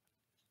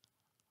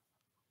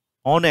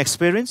own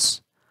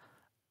experience,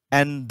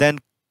 and then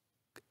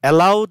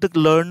allow the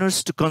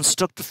learners to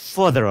construct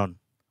further on.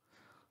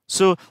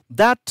 So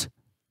that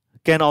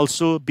can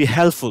also be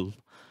helpful.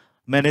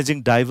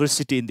 managing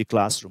diversity in the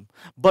classroom.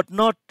 But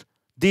not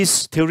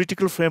this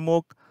theoretical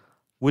framework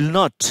will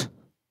not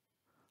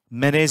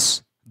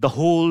manage the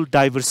whole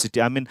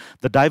diversity. I mean,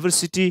 the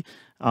diversity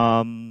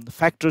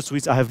factors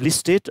which I have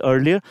listed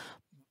earlier,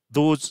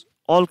 those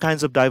all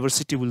kinds of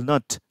diversity will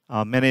not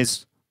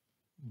manage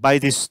by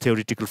this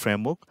theoretical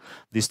framework,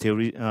 this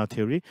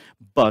theory,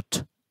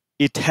 but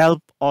it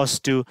helps us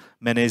to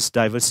manage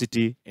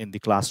diversity in the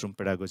classroom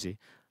pedagogy.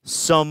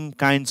 Some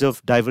kinds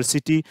of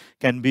diversity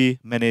can be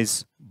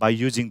managed by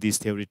using this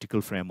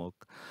theoretical framework.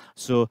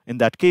 So in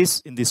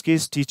this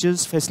case,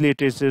 teachers,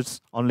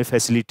 facilitators only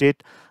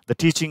facilitate the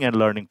teaching and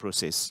learning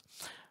process.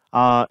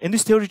 In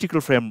this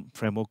theoretical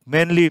framework,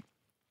 mainly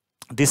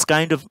this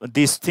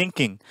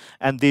thinking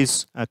and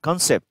this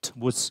concept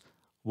was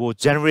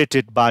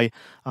generated by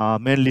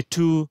mainly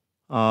two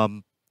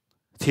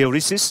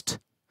theoricists,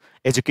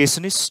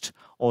 educationists,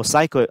 or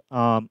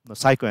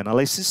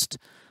psychoanalysts.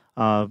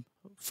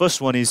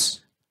 First one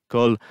is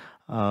called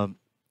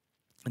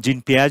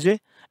Jean Piaget,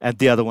 and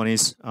the other one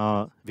is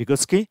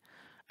Vygotsky.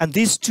 And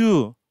these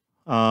two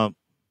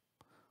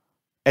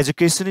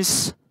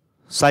educationists,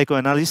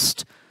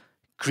 psychoanalysts,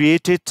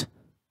 created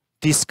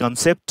this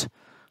concept,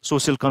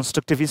 social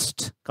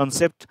constructivist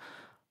concept.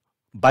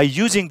 By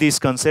using this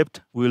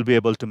concept, we will be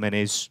able to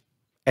manage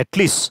at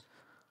least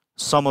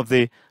some of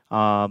the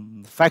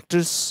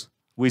factors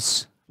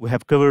which we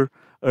have covered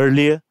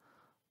earlier.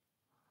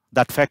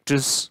 That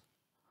factors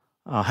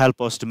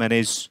help us to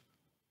manage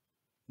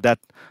that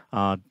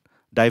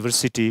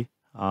diversity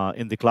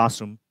in the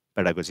classroom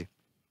pedagogy.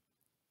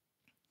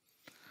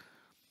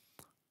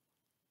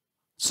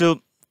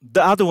 So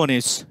the other one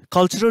is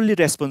culturally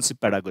responsive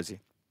pedagogy,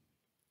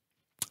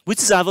 which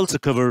is I've also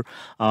covered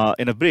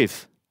in a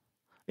brief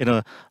in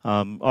a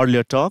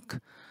earlier talk.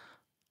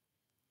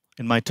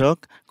 In my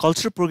talk,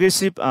 cultural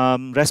progressive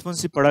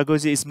responsive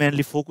pedagogy is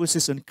mainly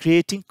focuses on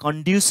creating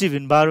conducive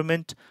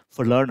environment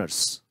for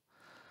learners,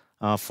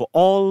 for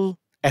all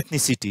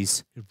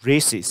ethnicities,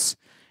 races,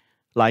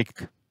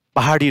 like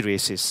Pahadi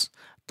races,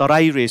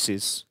 Tarai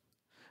race,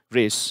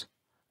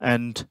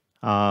 and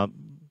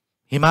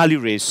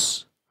Himalayan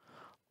race,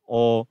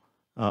 or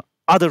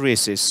other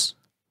races,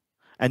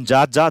 and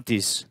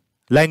jatis,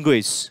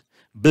 language,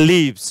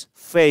 beliefs,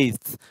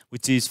 faith,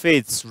 which is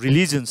faiths,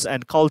 religions,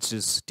 and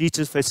cultures.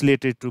 Teachers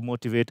facilitate to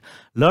motivate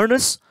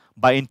learners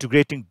by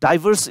integrating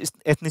diverse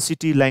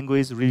ethnicity,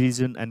 language,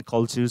 religion, and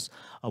cultures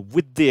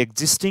with the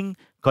existing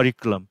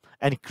curriculum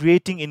and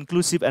creating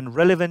inclusive and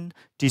relevant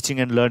teaching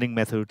and learning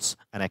methods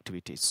and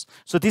activities.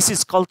 So this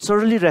is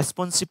culturally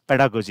responsive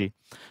pedagogy.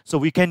 So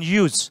we can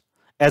use,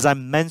 as I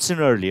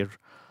mentioned earlier,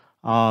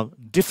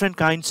 different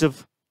kinds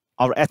of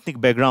our ethnic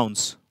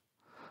backgrounds,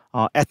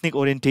 ethnic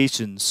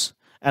orientations,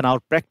 and our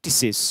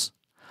practices,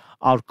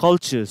 our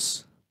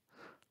cultures,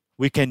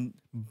 we can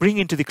bring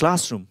into the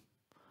classroom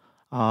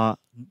to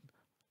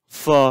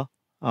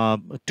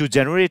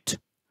generate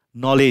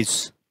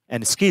knowledge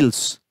and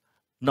skills,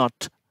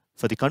 not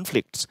for the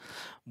conflicts.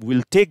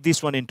 We'll take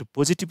this one into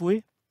positive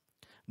way,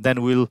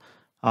 then we'll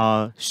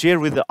share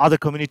with the other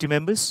community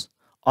members,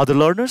 other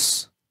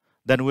learners.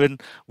 Then when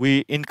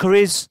we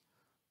encourage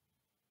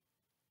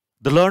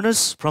the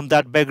learners from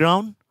that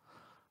background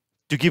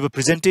to give a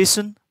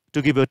presentation,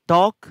 to give a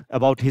talk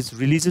about his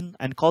religion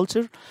and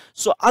culture,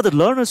 so other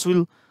learners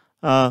will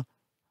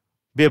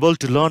be able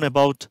to learn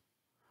about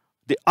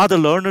the other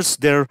learners,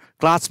 their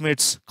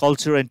classmates'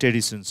 culture and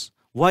traditions,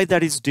 why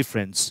that is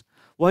different,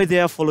 why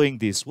they are following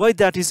this, why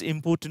that is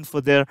important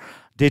for their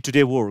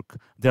day-to-day work,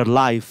 their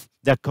life,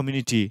 their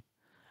community,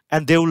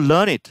 and they will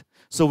learn it.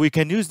 So we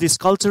can use this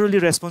culturally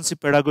responsive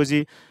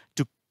pedagogy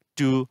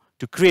to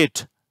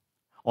create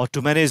or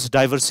to manage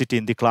diversity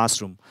in the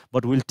classroom,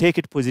 but we'll take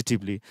it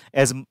positively.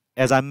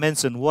 As I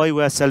mentioned, why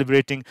we are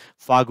celebrating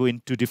Fago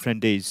in 2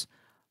 different days.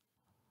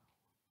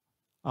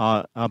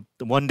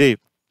 One day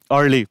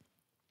early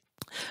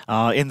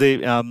in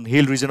the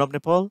hill region of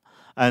Nepal,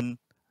 and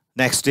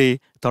next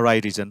day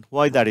Tarai region.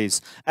 Why that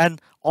is?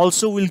 And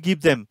also we'll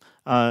give them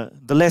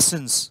the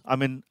lessons, I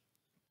mean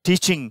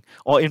teaching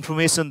or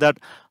information that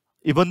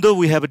even though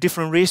we have a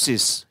different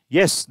races,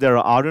 yes, there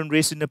are Aryan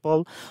race in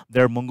Nepal,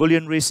 there are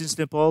Mongolian races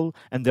in Nepal,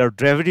 and there are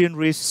Dravidian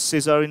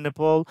races are in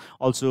Nepal,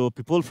 also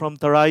people from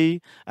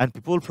Tarai and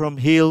people from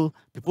hill,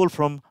 people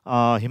from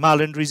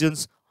Himalayan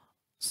regions.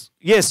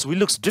 Yes, we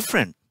look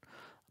different,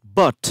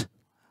 but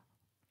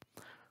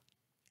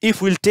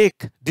if we'll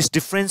take these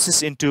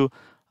differences into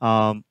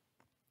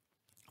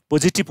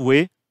positive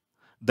way,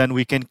 then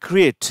we can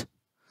create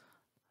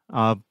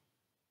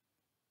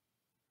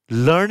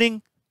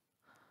learning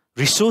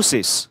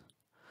resources.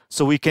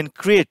 So we can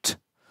create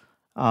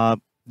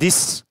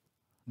these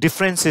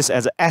differences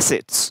as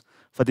assets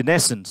for the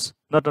nations,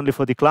 not only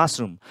for the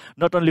classroom,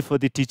 not only for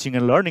the teaching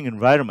and learning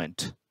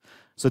environment.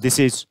 So this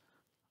is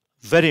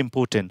very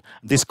important.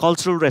 This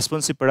cultural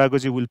responsive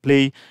pedagogy will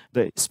play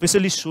the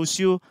especially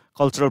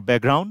socio-cultural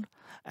background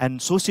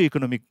and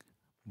socio-economic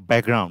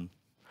background.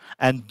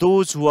 And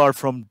those who are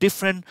from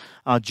different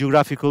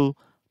geographical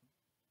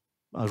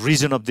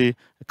region of the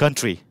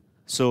country.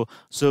 So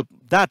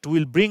that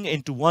we'll bring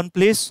into one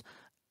place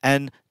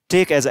and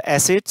take as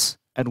assets,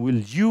 and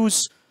we'll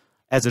use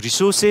as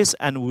resources,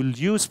 and we'll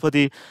use for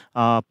the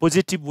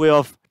positive way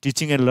of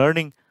teaching and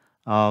learning,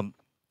 um,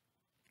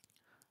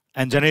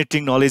 and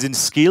generating knowledge and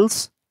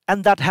skills.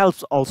 And that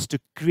helps also to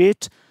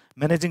create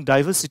managing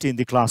diversity in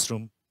the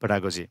classroom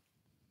pedagogy.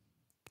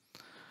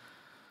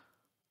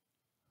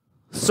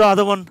 So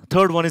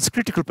third one is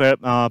critical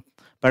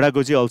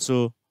pedagogy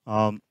also.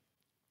 I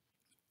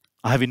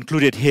have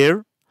included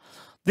here.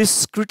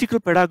 This critical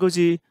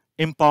pedagogy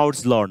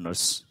empowers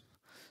learners.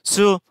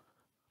 So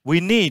we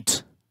need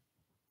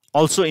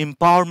also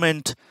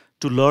empowerment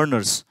to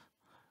learners,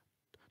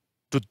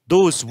 to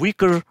those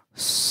weaker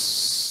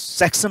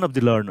section of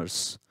the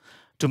learners,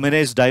 to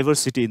manage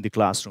diversity in the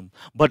classroom.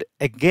 But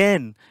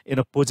again, in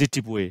a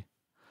positive way.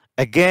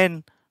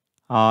 Again,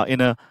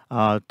 in a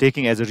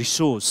taking as a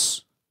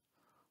resource.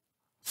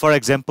 For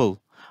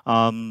example,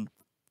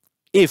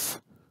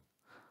 if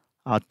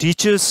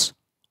teachers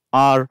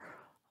are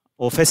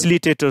or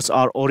facilitators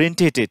are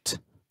orientated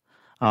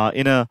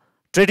in a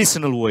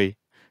traditional way,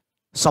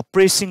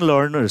 suppressing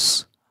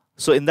learners,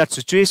 so in that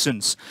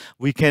situations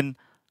we can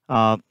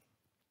and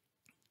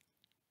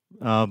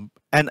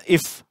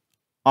if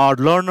our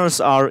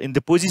learners are in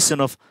the position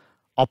of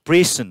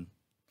oppression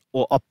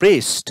or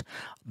oppressed,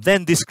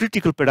 then this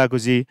critical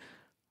pedagogy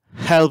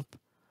help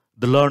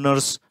the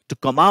learners to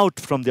come out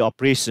from the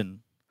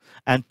oppression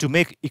and to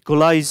make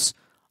equalize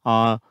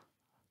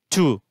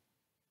to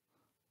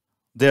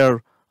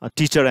their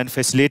teacher and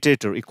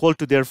facilitator, equal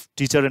to their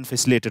teacher and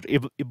facilitator.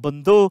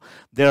 Even though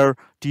their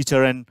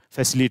teacher and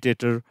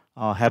facilitator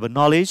have a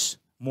knowledge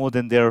more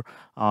than their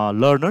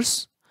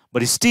learners,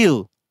 but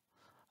still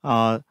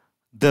the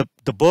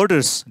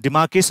borders,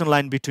 demarcation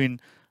line between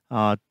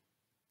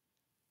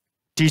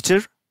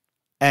teacher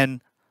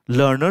and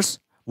learners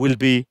will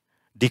be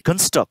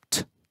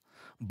deconstructed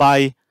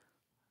by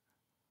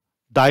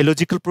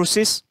dialogical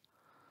process,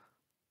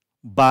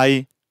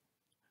 by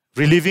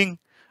relieving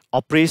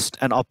oppressed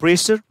and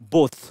oppressor,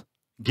 both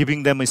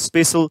giving them a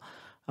special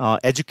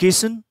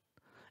education,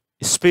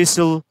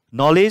 special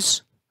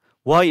knowledge.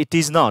 Why it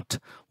is not?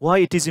 Why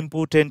it is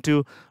important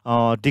to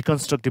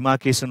deconstruct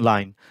demarcation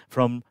line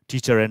from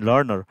teacher and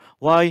learner?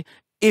 Why,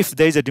 if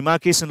there is a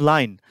demarcation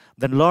line,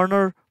 then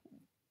learner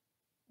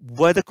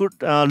whether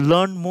could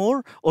learn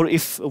more, or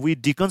if we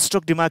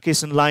deconstruct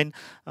demarcation line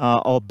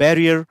or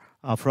barrier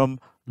from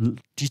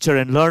teacher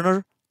and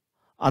learner,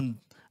 and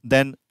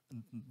then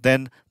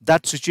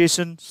that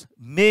situation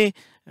may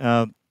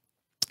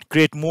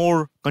create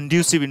more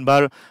conducive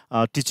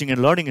teaching and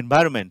learning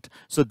environment.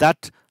 So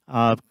that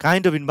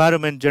kind of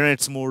environment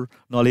generates more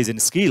knowledge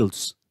and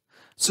skills.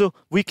 So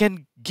we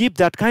can give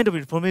that kind of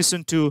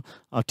information to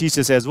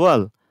teachers as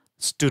well,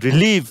 to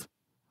relieve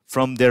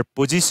from their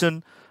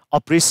position,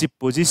 oppressive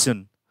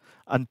position,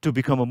 and to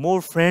become a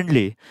more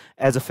friendly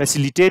as a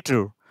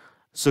facilitator.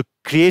 So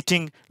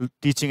creating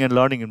teaching and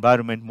learning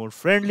environment more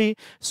friendly,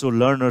 so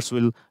learners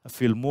will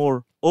feel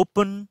more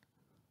open,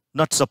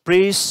 not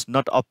suppressed,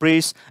 not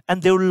oppressed,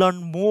 and they will learn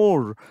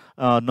more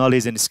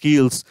knowledge and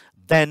skills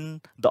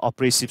than the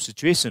oppressive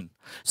situation.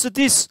 So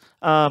this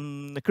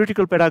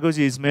critical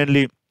pedagogy is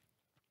mainly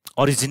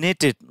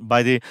originated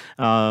by the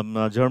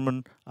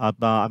German,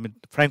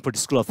 Frankfurt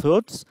School of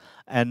Thought,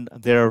 and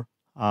their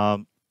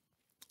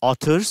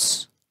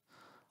authors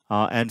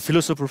and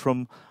philosophers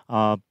from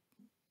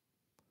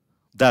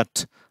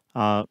that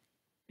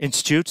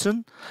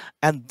institution,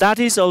 and that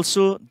is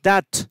also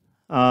that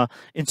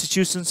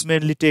institutions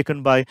mainly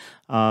taken by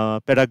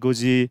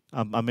pedagogy,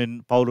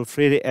 Paulo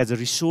Freire as a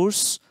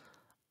resource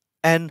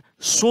and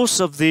source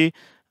of the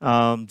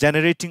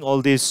generating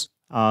all this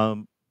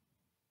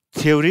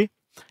theory,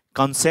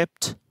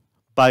 concept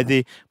by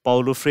the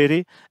Paulo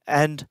Freire,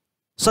 and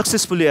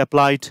successfully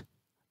applied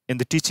in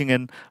the teaching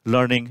and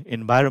learning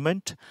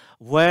environment,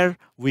 where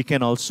we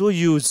can also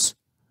use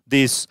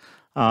this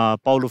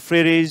Paulo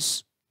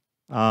Freire's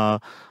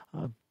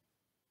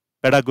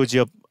pedagogy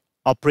of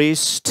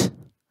oppressed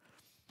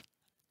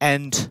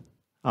and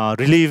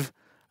relief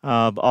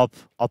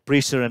of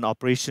oppressor and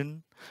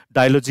oppression,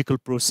 dialogical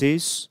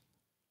process,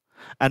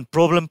 and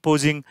problem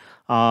posing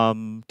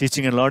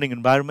teaching and learning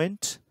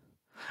environment,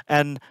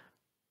 and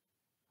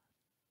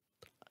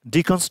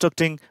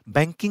deconstructing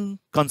banking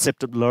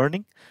concept of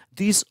learning.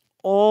 These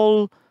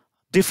all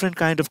different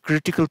kind of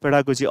critical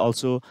pedagogy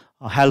also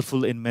are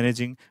helpful in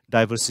managing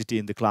diversity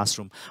in the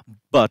classroom.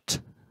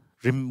 But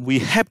we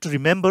have to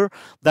remember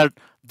that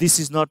this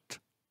is not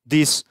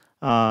the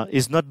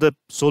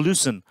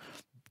solution.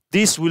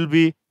 This will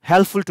be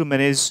helpful to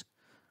manage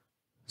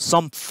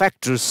some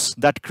factors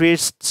that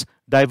creates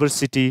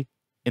diversity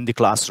in the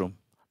classroom.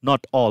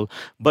 Not all,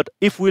 but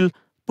if we'll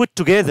put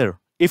together,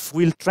 if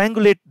we'll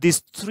triangulate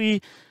these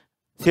three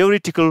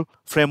theoretical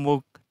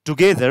framework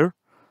together,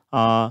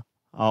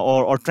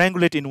 or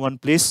triangulate in one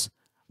place,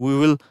 we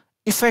will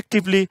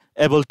effectively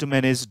able to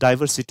manage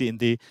diversity in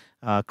the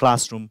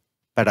classroom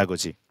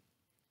pedagogy.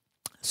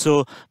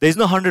 So there is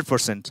no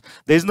 100%.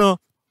 There is no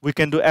we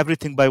can do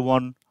everything by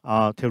one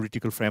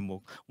theoretical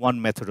framework,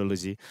 one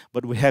methodology,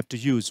 but we have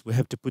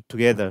to put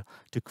together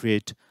to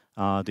create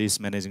this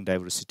managing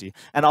diversity.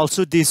 And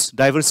also this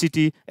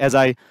diversity, as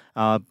I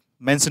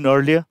mentioned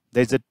earlier,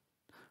 there's a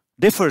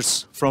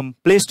differs from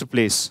place to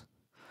place,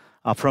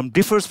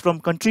 differs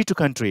from country to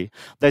country.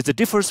 There's a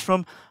differs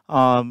from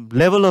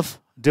level of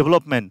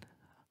development.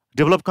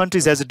 Developed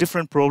countries has a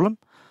different problem,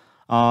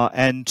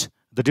 and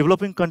the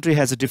developing country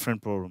has a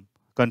different problem.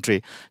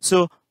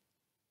 So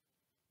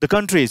the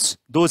countries,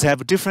 those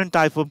have different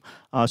type of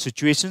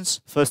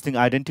situations. First thing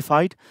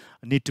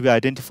need to be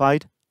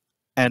identified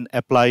and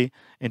apply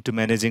into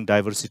managing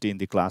diversity in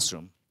the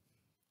classroom.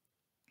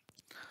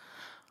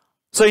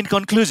 So in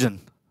conclusion,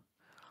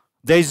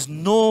 there is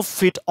no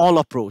fit-all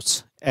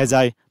approach. As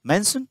I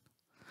mentioned,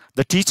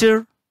 the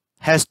teacher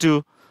has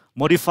to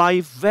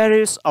modify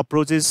various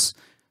approaches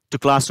to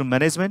classroom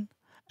management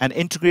and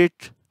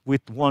integrate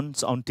with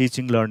one's own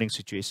teaching learning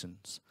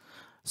situations.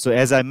 So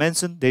as I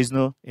mentioned, there is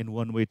no in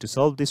one way to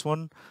solve this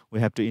one. We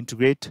have to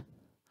integrate,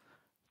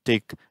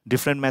 take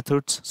different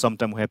methods.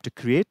 Sometimes we have to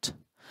create.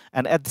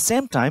 And at the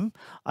same time,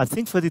 I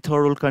think for the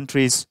third world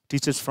countries,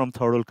 teachers from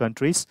third world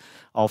countries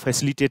or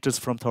facilitators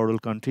from third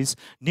world countries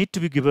need to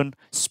be given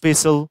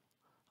special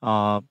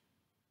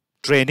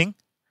training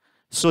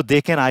so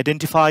they can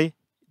identify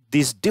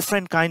these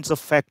different kinds of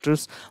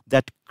factors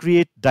that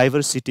create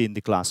diversity in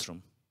the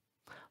classroom.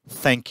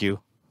 Thank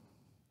you.